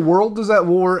understand the world is at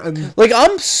war? And Like,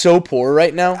 I'm so poor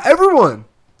right now. everyone.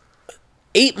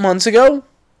 8 months ago,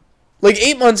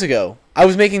 I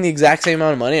was making the exact same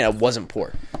amount of money and I wasn't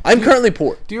poor. I'm currently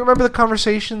poor. Do you remember the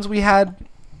conversations we had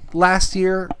last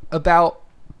year about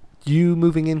you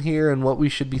moving in here and what we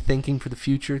should be thinking for the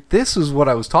future? This is what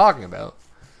I was talking about.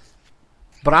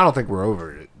 But I don't think we're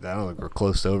over it. I don't think we're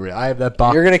close to over it. I have that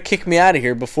box. You're going to kick me out of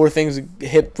here before things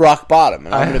hit rock bottom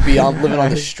and I'm going to be living on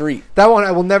the street. That one,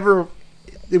 I will never.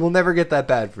 It will never get that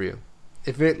bad for you.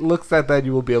 If it looks that bad,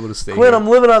 you will be able to stay. Quinn, here. I'm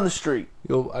living on the street.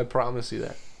 I promise you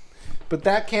that. But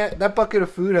that bucket of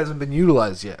food hasn't been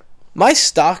utilized yet. My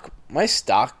stock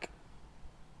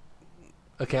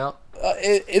Account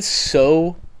it's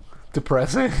so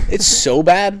depressing. it's so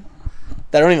bad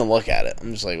that I don't even look at it.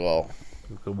 I'm just like, well,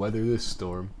 We could weather this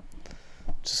storm.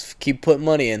 just keep putting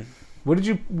money in. What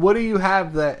do you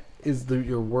have that is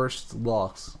your worst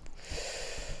loss?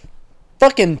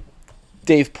 Fucking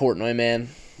Dave Portnoy, man.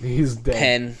 He's dead.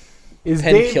 Penn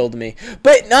Dave killed me.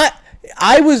 But not.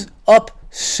 I was up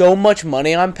so much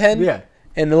money on Penn. Yeah.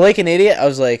 And like an idiot, I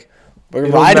was like, We're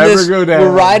It'll riding never this. go down.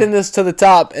 We're riding this to the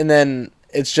top, and then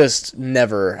it's just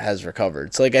never has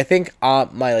recovered. So like I think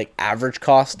my like average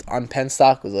cost on Penn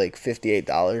stock was like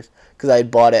 $58 because I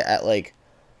had bought it at like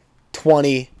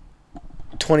 20,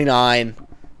 29,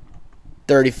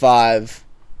 35,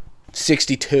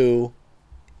 62,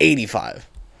 85,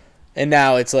 and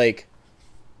now it's like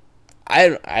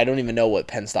I don't even know what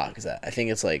Penn stock is at. I think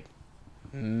it's like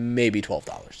maybe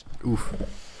 $12. Oof.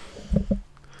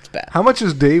 It's bad. How much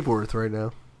is Dave worth right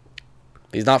now?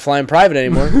 He's not flying private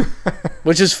anymore,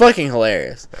 which is fucking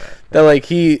hilarious. That like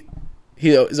he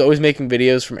is always making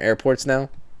videos from airports now.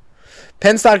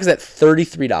 Penn stock is at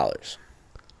 $33.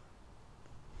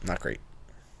 Not great.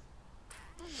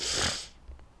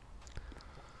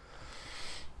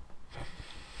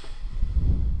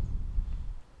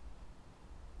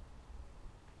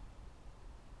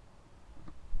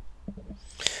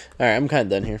 All right, I'm kind of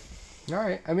done here. All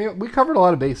right. I mean, we covered a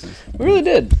lot of bases. We really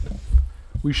did.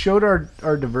 We showed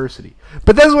our diversity.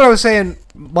 But that's what I was saying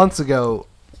months ago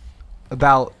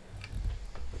about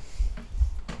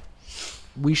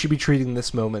we should be treating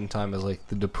this moment in time as like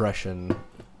the Depression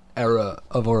era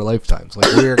of our lifetimes.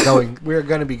 Like we're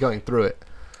going to be going through it.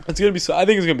 It's gonna be. I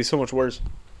think it's gonna be so much worse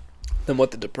than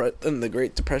what than the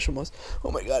Great Depression was.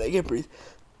 Oh my god, I can't breathe.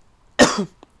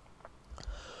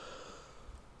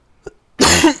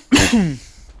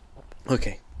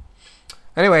 Okay.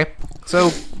 Anyway, so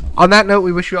on that note,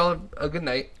 we wish you all a good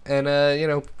night, and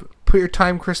put your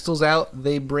time crystals out.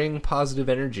 They bring positive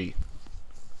energy.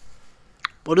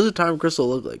 What does a time crystal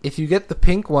look like? If you get the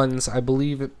pink ones, I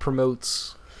believe it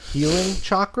promotes healing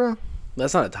chakra.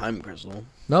 That's not a time crystal.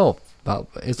 No,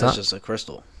 it's That's not. just a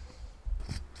crystal.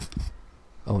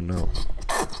 Oh no.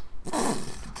 I'm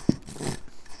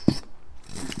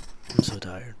so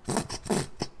tired.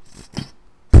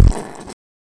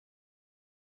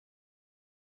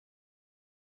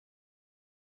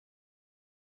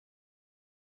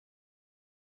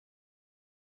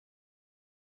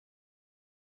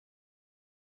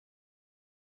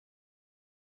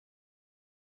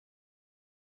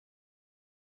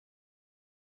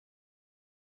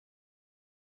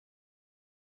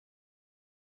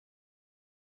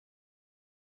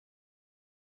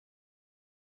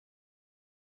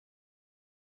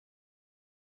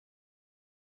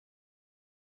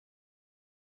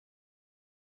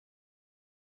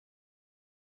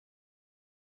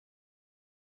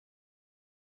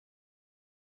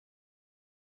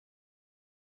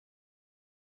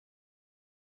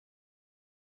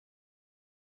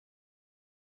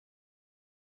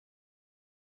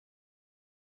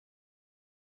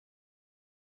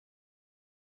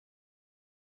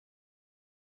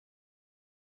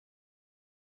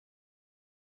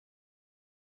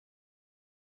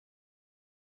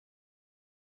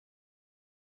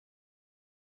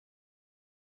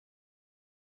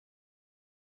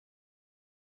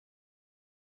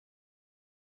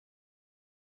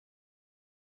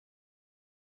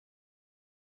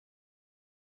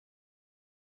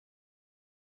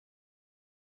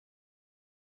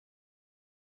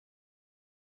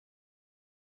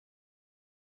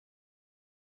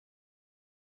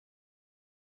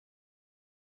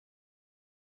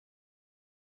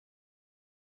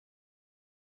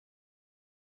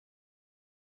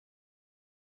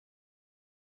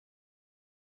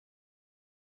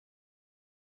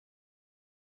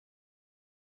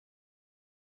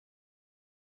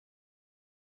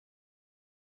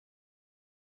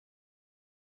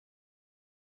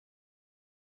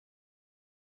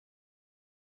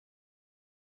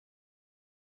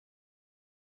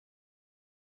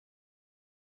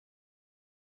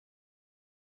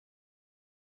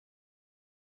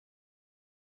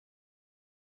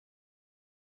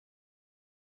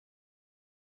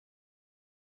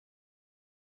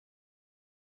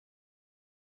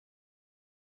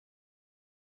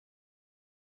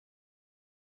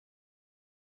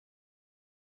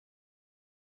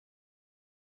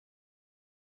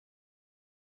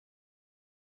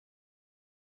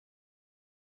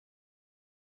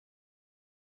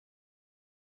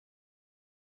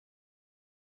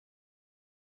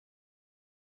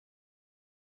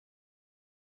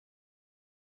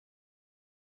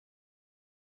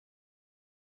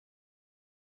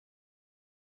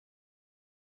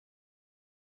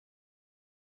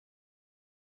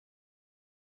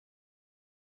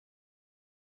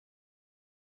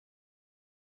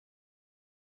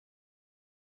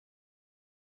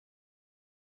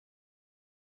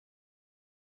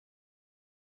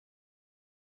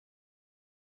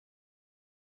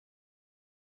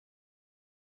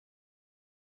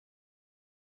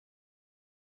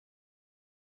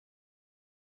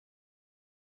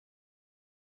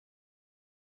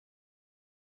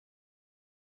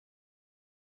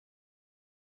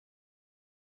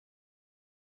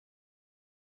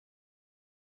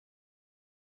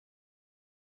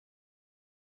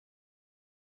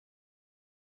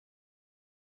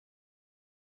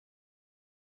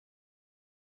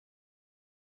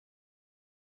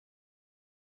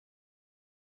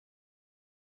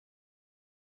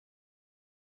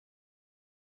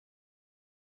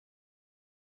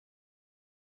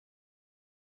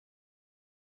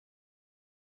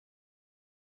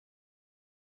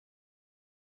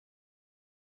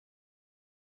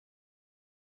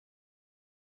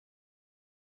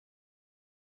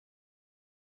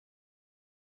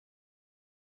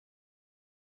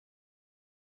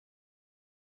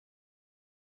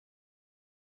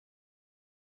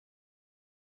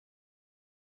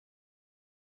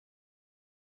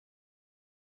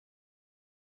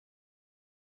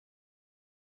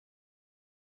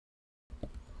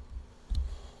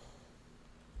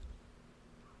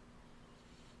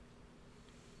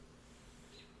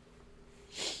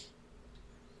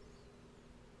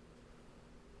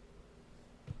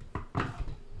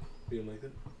 You didn't like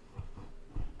it?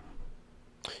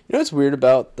 You know what's weird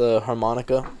about the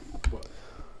harmonica? What?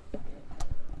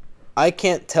 I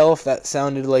can't tell if that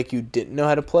sounded like you didn't know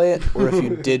how to play it or if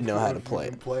you did know how to play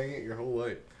You've it. been playing it your whole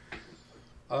life.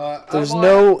 There's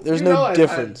well, no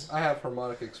difference. I have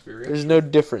harmonica experience. There's no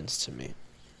difference to me.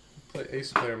 I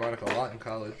used to play harmonica a lot in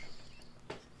college.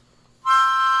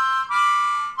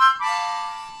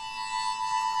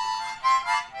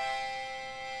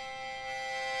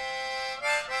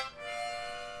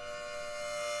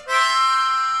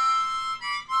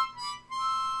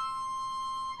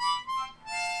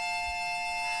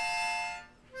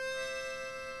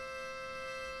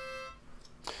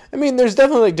 I mean, there's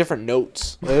definitely like different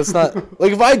notes. Like, it's not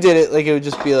like if I did it, like it would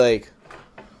just be like.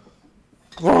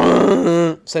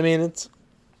 So I mean, it's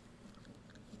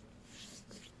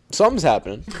something's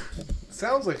happening.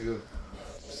 Sounds like a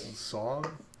song.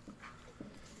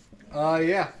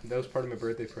 Yeah, that was part of my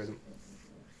birthday present.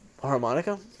 A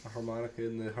harmonica? A harmonica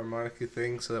and the harmonica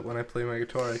thing, so that when I play my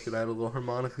guitar, I could add a little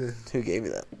harmonica. Who gave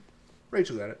you that?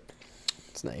 Rachel got it.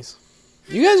 It's nice.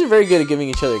 You guys are very good at giving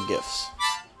each other gifts.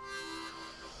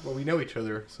 Well, we know each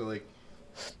other, so like.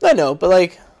 I know, but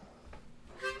like,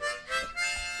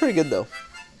 pretty good though.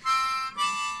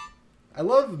 I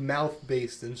love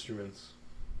mouth-based instruments.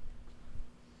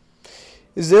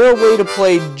 Is there a way to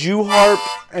play Jew harp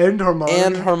And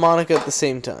harmonica. at the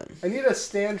same time? I need a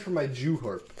stand for my Jew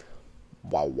harp.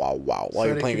 Wow, wow, wow. So While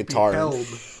you're that it playing could be guitar. held.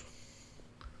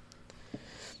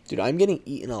 Dude, I'm getting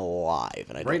eaten alive,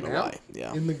 and I Right don't know now? why.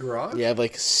 Yeah. In the garage? Yeah, I have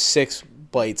like 6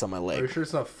 bites on my Are you leg. sure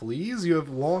it's not fleas? You have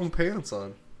long pants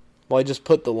on. Well, I just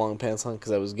put the long pants on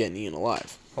because I was getting eaten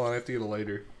alive. Hold on, I have to get a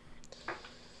lighter.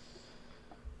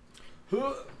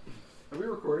 Are we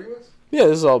recording this? Yeah,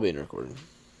 this is all being recorded.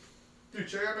 Dude,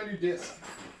 check out my new disc.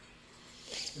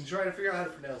 I'm trying to figure out how to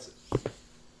pronounce it.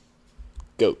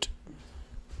 Goat.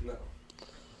 No.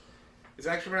 It's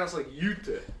actually pronounced like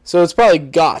Utah. So it's probably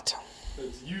got.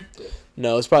 It's Utah.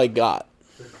 No, it's probably got.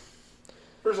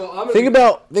 First of all, I'm Think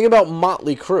about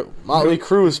Motley Crue. Motley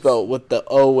Crue is spelled with the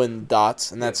O and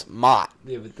dots, and that's Mott.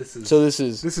 Yeah, but this is. So this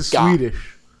is got.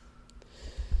 Swedish.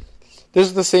 This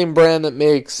is the same brand that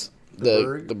makes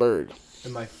Berg? the Berg.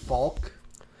 And my Falk.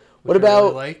 What which I about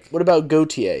really like. what about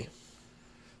Gautier?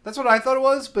 That's what I thought it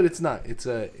was, but it's not. It's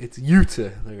Utah,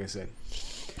 like I said.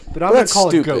 But I'm Well, gonna that's call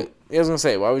stupid. it Goat. I was gonna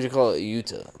say, why would you call it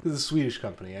Utah? This is a Swedish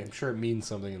company. I'm sure it means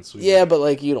something in Sweden. Yeah, but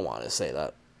like you don't want to say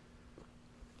that.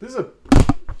 This is a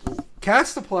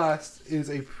Castoplast is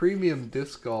a premium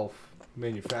disc golf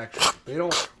manufacturer. They're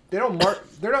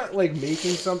not like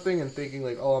making something and thinking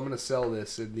like, oh, I'm gonna sell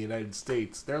this in the United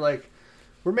States. They're like,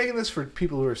 we're making this for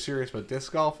people who are serious about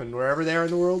disc golf, and wherever they are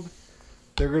in the world,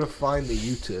 they're gonna find the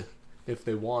Utah if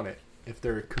they want it, if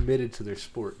they're committed to their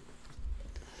sport.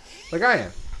 Like I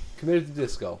am, committed to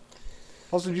disc golf.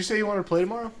 Also, did you say you wanted to play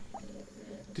tomorrow?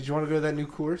 Did you want to go to that new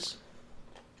course?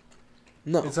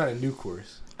 No, It's not a new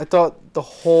course. I thought the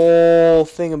whole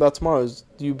thing about tomorrow is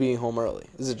you being home early.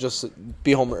 Is it just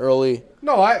be home early?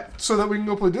 No, so that we can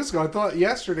go play disc golf. I thought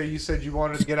yesterday you said you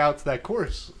wanted to get out to that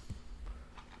course.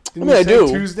 Didn't I mean, you I say do.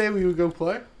 Tuesday we would go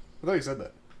play? I thought you said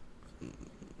that.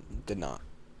 Did not.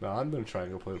 No, I'm gonna try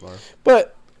and go play tomorrow.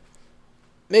 But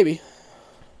maybe.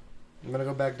 I'm gonna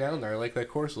go back down there. I like that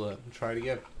course a lot and try it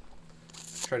again.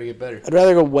 Try to get better. I'd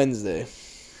rather go Wednesday.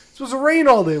 It's supposed to rain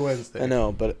all day Wednesday. I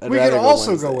know, but I'd we rather could go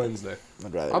also Wednesday. go Wednesday.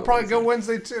 I'd rather. I'll probably go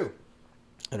Wednesday too.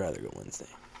 I'd rather go Wednesday.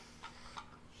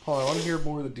 Hold on, I want to hear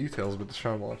more of the details about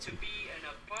Deshaun Watson.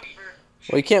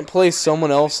 Well, you can't play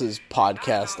someone else's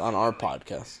podcast on our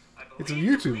podcast. It's a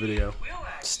YouTube video.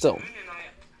 Still.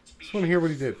 Just want to hear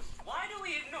what he did. Why do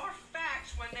we ignore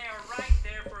facts when they are right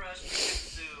there for us to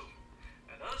consume?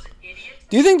 Are those idiots?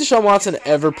 Do you think Deshaun Watson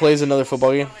ever plays another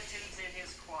football game? Skeletons in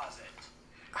his closet.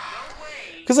 No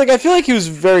way. Because like I feel like he was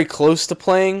very close to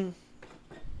playing,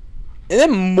 and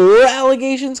then more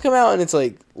allegations come out, and it's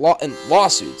like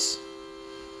lawsuits.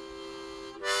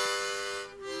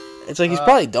 It's like he's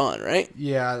probably done, right?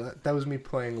 Yeah, that was me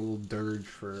playing a little dirge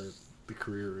for the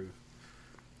career of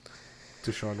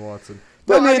Deshaun Watson.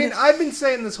 But No, I I mean- mean, I've been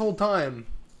saying this whole time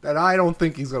that I don't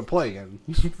think he's going to play again.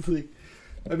 Like,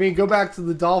 I mean, go back to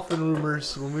the Dolphin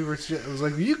rumors when we were. It was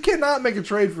like you cannot make a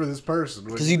trade for this person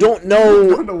Because you don't you don't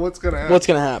know know what's going to happen. what's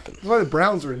gonna happen. That's why the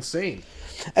Browns are insane.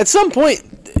 At some point,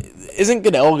 isn't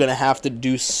Goodell gonna have to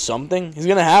do something? He's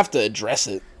gonna have to address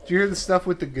it. Did you hear the stuff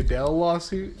with the Goodell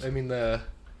lawsuit? I mean the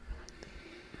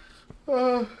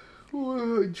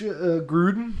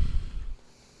Gruden.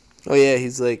 Oh yeah,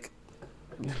 he's like,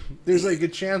 There's like a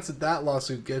chance that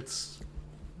lawsuit gets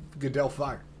Goodell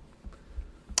fired,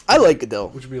 I like Goodell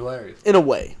which would be hilarious. in a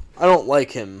way. I don't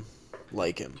like him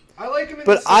like him. I like him,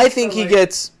 But I think he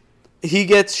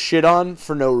gets shit on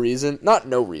for no reason. Not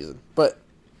no reason, but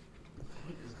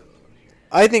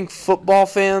I think football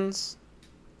fans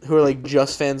who are like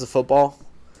just fans of football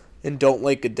and don't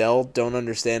like Goodell don't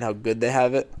understand how good they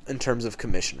have it in terms of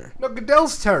commissioner. No,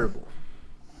 Goodell's terrible.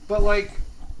 But, like,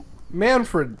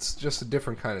 Manfred's just a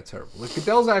different kind of terrible. Like,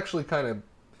 Goodell's actually kind of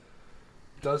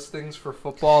does things for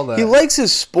football that... He likes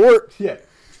his sport. Yeah.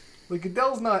 Like,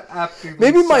 Goodell's not actively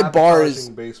Maybe my bar is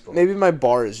baseball. maybe my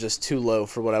bar is just too low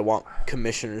for what I want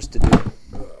commissioners to do.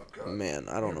 Oh, God. Man,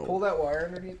 I don't know. Pull that wire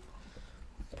underneath.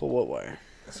 Pull what wire?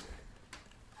 This way.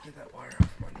 Get that wire out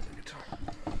from under the guitar.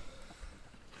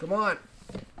 Come on.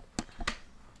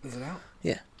 Is it out?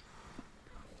 Yeah.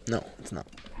 No, it's not.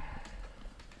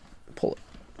 Pull it.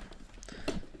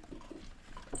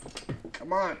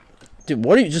 Come on. Dude,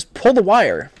 what are you... Just pull the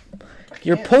wire.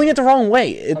 You're pulling it the wrong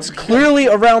way. It's clearly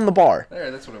around the bar. There,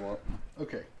 that's what I want.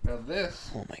 Okay, now this...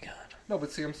 Oh my god. No,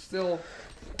 but see, I'm still...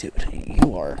 Dude,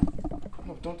 you are...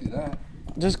 No, don't do that.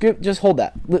 Just hold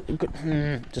that.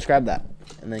 Just grab that.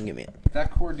 And then give me it.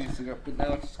 That cord needs to go, but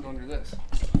now it's just going under this.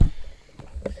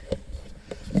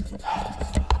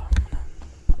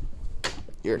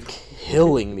 You're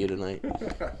killing me tonight.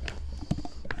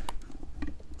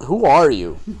 Who are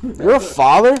you? You're a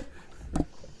father?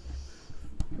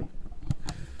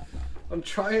 I'm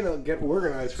trying to get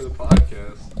organized for the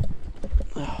podcast.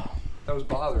 That was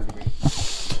bothering me.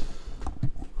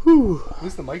 Whew. At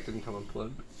least the mic didn't come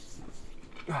unplugged.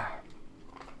 I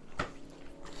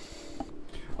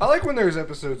like when there's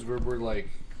episodes where we're like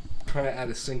trying to add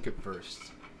a sync at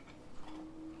first.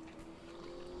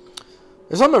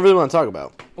 There's something I really want to talk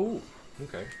about. Oh,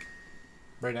 okay.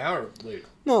 Right now or later?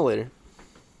 No, later.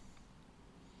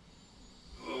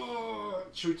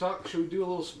 Should we do a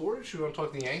little sport? Should we want to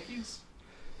talk the Yankees?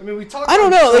 I mean, we talked I don't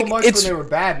about know, so like, much it's- when they were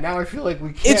bad. Now I feel like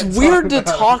we can't. It's weird to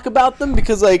talk about them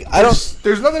because, like, I don't...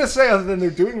 There's nothing to say other than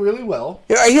they're doing really well.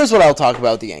 Here's what I'll talk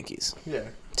about with the Yankees. Yeah.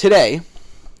 Today,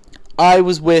 I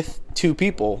was with two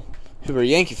people who were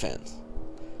Yankee fans.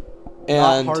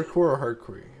 And Not hardcore or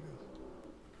hardcore?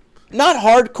 not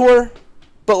hardcore,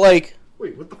 but, like...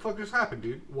 Wait, what the fuck just happened,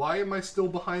 dude? Why am I still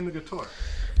behind the guitar?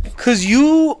 Because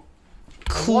you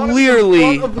Front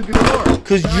clearly... of the guitar.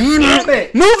 Because God you... damn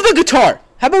it! Move the guitar!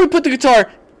 How about we put the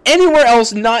guitar anywhere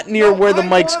else not near No, where the I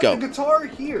mics want go? The guitar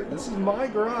here. This is my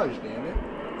garage, damn it.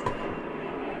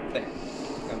 There.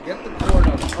 Now get the cord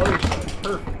on the other side.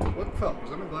 Perfect. What the fuck?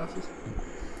 Was that my glasses?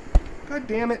 God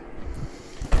damn it.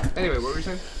 Anyway, what were you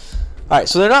saying? Alright,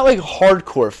 so they're not like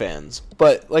hardcore fans,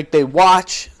 but like they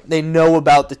watch, they know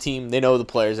about the team, they know the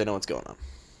players, they know what's going on.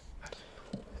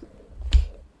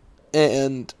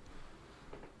 And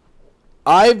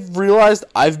I've realized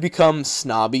I've become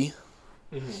snobby.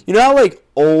 Mm-hmm. You know how like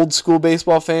old school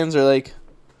baseball fans are like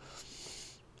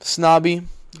snobby?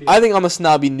 Yeah. I think I'm a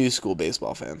snobby new school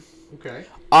baseball fan. Okay.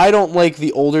 I don't like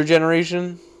the older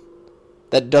generation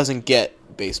that doesn't get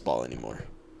baseball anymore.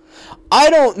 I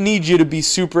don't need you to be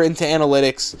super into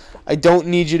analytics. I don't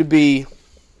need you to be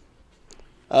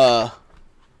on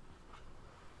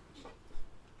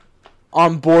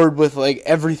board with like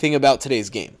everything about today's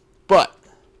game. But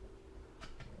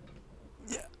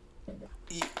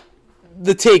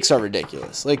the takes are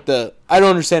ridiculous. Like I don't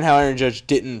understand how Aaron Judge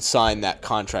didn't sign that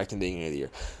contract in the beginning of the year.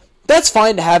 That's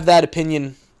fine to have that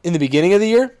opinion in the beginning of the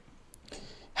year.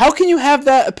 How can you have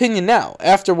that opinion now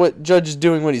after what Judge is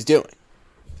doing what he's doing?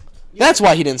 That's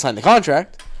why he didn't sign the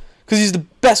contract. Because he's the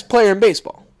best player in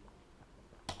baseball.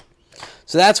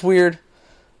 So that's weird.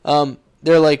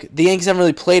 They're like, the Yankees haven't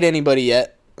really played anybody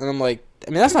yet. And I'm like,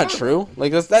 I mean, that's not true.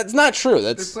 Like, that's not true.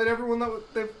 They played everyone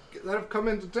that have come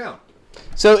into town.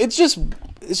 So it's just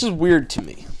weird to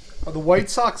me. Are the White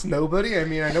Sox nobody? I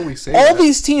mean, I know we say All that.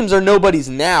 these teams are nobodies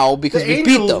now because we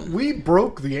beat them. We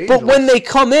broke the Angels. But when they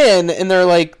come in and they're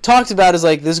like talked about as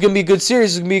like, this is going to be a good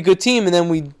series, this is going to be a good team, and then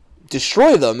we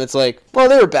destroy them, it's like, well,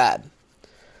 they were bad.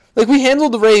 Like, we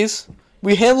handled the Rays,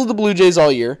 we handled the Blue Jays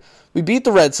all year, we beat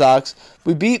the Red Sox,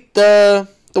 we beat the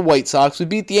White Sox, we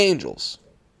beat the Angels.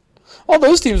 All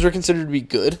those teams were considered to be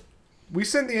good. we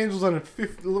sent the Angels on a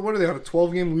what are they on a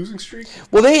 12-game losing streak?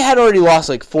 Well, they had already lost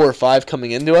like 4 or 5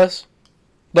 coming into us,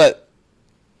 but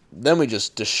then we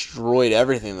just destroyed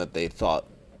everything that they thought.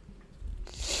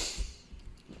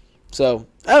 So,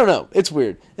 I don't know. It's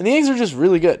weird. And the Yankees are just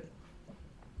really good.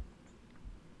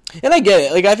 And I get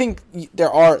it. Like, I think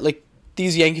there are, like,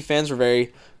 these Yankee fans are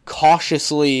very cautious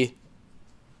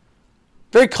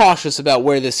about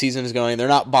where this season is going. They're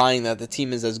not buying that the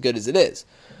team is as good as it is.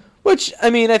 Which, I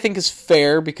mean, I think is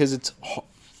fair because it's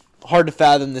hard to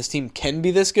fathom this team can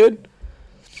be this good.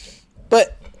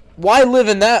 But why live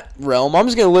in that realm? I'm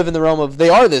just going to live in the realm of they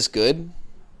are this good,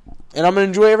 and I'm going to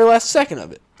enjoy every last second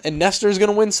of it. And Nestor's going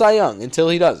to win Cy Young until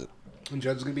he doesn't. And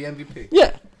Judge is going to be MVP.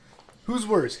 Yeah. Who's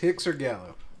worse, Hicks or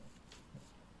Gallo?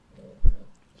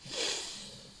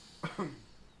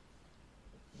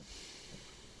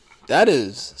 That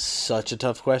is such a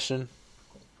tough question.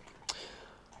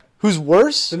 Who's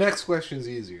worse? The next question is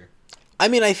easier. I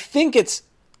mean, I think it's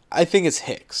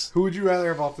Hicks. Who would you rather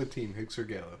have off the team, Hicks or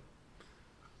Gallo?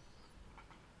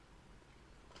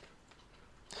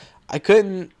 I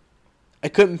couldn't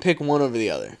pick one over the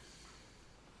other.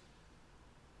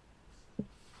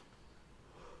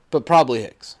 But probably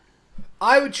Hicks.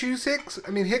 I would choose Hicks.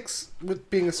 I mean, Hicks, with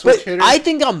being a switch But hitter. I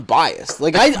think I'm biased.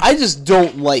 Like, I just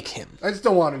don't like him. I just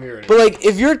don't want him here anymore. But, like,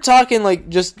 if you're talking, like,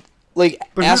 just, like,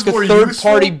 But ask a who's more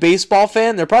third-party useful? baseball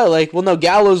fan, they're probably like, well, no,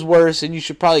 Gallo's worse, and you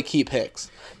should probably keep Hicks.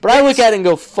 But I look at it and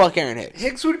go, fuck Aaron Hicks.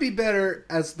 Hicks would be better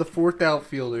as the fourth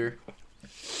outfielder.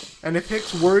 And if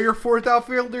Hicks were your fourth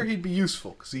outfielder, he'd be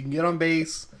useful. Because he can get on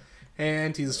base,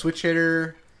 and he's a switch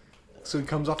hitter. So he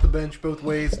comes off the bench both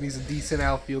ways, and he's a decent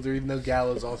outfielder, even though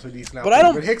Gallo's also a decent outfielder. I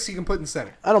don't- But Hicks you can put in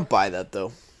center. I don't buy that,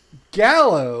 though.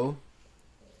 Gallo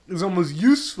is almost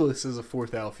useless as a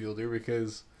fourth outfielder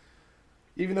because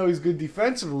even though he's good He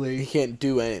defensively, can't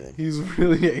do anything. he's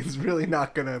really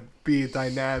not gonna be a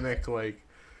dynamic like.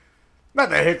 Not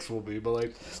that Hicks will be, but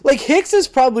like Like, Hicks is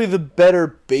probably the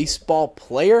better baseball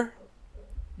player.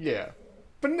 yeah,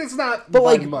 but it's not But, by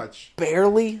like, much.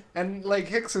 Barely. And like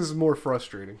Hicks is more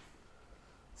frustrating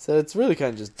So it's really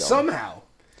kind of just dumb. somehow.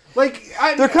 Like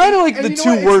They're kinda like and the you know two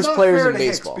what? It's worst not players fair in to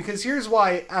Hicks, baseball. because here's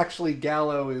why actually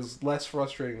Gallo is less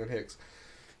frustrating than Hicks.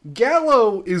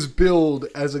 Gallo is billed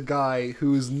as a guy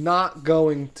who is not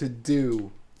going to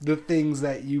do the things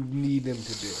that you need him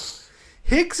to do.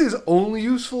 Hicks is only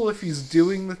useful if he's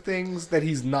doing the things that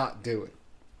he's not doing.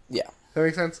 Yeah. That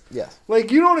makes sense? Yes.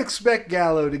 Like, you don't expect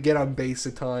Gallo to get on base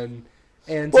a ton.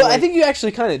 And to, Well, I like- think you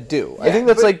actually kind of do. I Yeah, think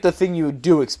that's but- like the thing you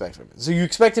do expect from him. So you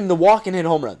expect him to walk and hit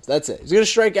home runs. That's it. He's going to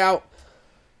strike out.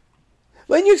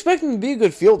 But you expect him to be a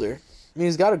good fielder. I mean,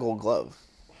 he's got a Gold Glove.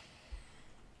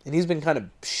 And he's been kind of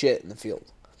shit in the field.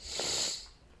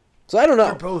 So I don't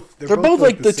know. They're both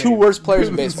like the two same. worst players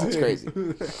in They're the baseball. It's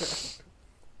same. crazy.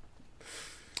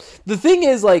 The thing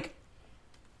is, like,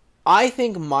 I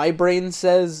think my brain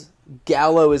says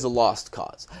Gallo is a lost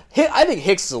cause. I think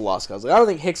Hicks is a lost cause. Like, I don't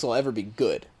think Hicks will ever be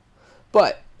good.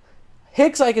 But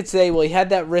Hicks, I could say, well, he had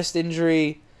that wrist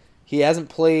injury. He hasn't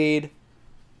played.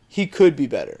 He could be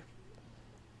better.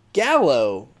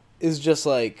 Gallo is just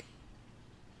like,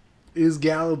 Is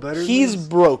Gallo better he's than this?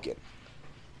 broken.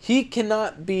 He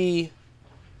cannot be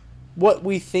what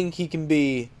we think he can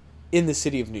be in the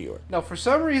city of New York. Now, for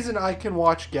some reason, I can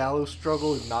watch Gallo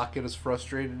struggle and not get as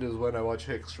frustrated as when I watch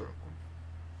Hicks struggle.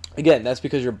 Again, that's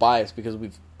because you're biased, because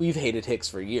we've hated Hicks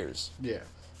for years. Yeah.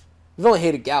 We've only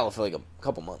hated Gallo for like a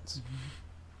couple months.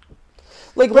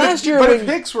 Like But last if, year, but when if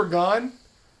Hicks were gone,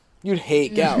 you'd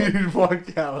hate Gallo. you'd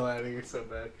want Gallo out of here so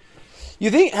bad.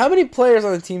 You think how many players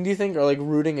on the team do you think are like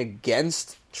rooting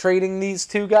against trading these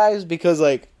two guys because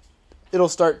like it'll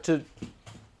start to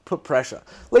put pressure?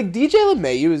 Like DJ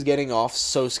LeMahieu is getting off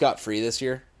so scot-free this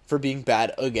year for being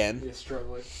bad again. He's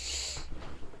struggling.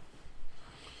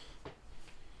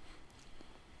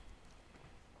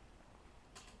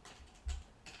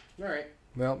 All right.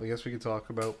 Well, I guess we could talk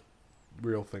about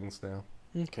real things now.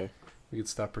 Okay. We could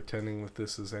stop pretending that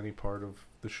this is any part of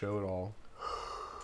the show at all.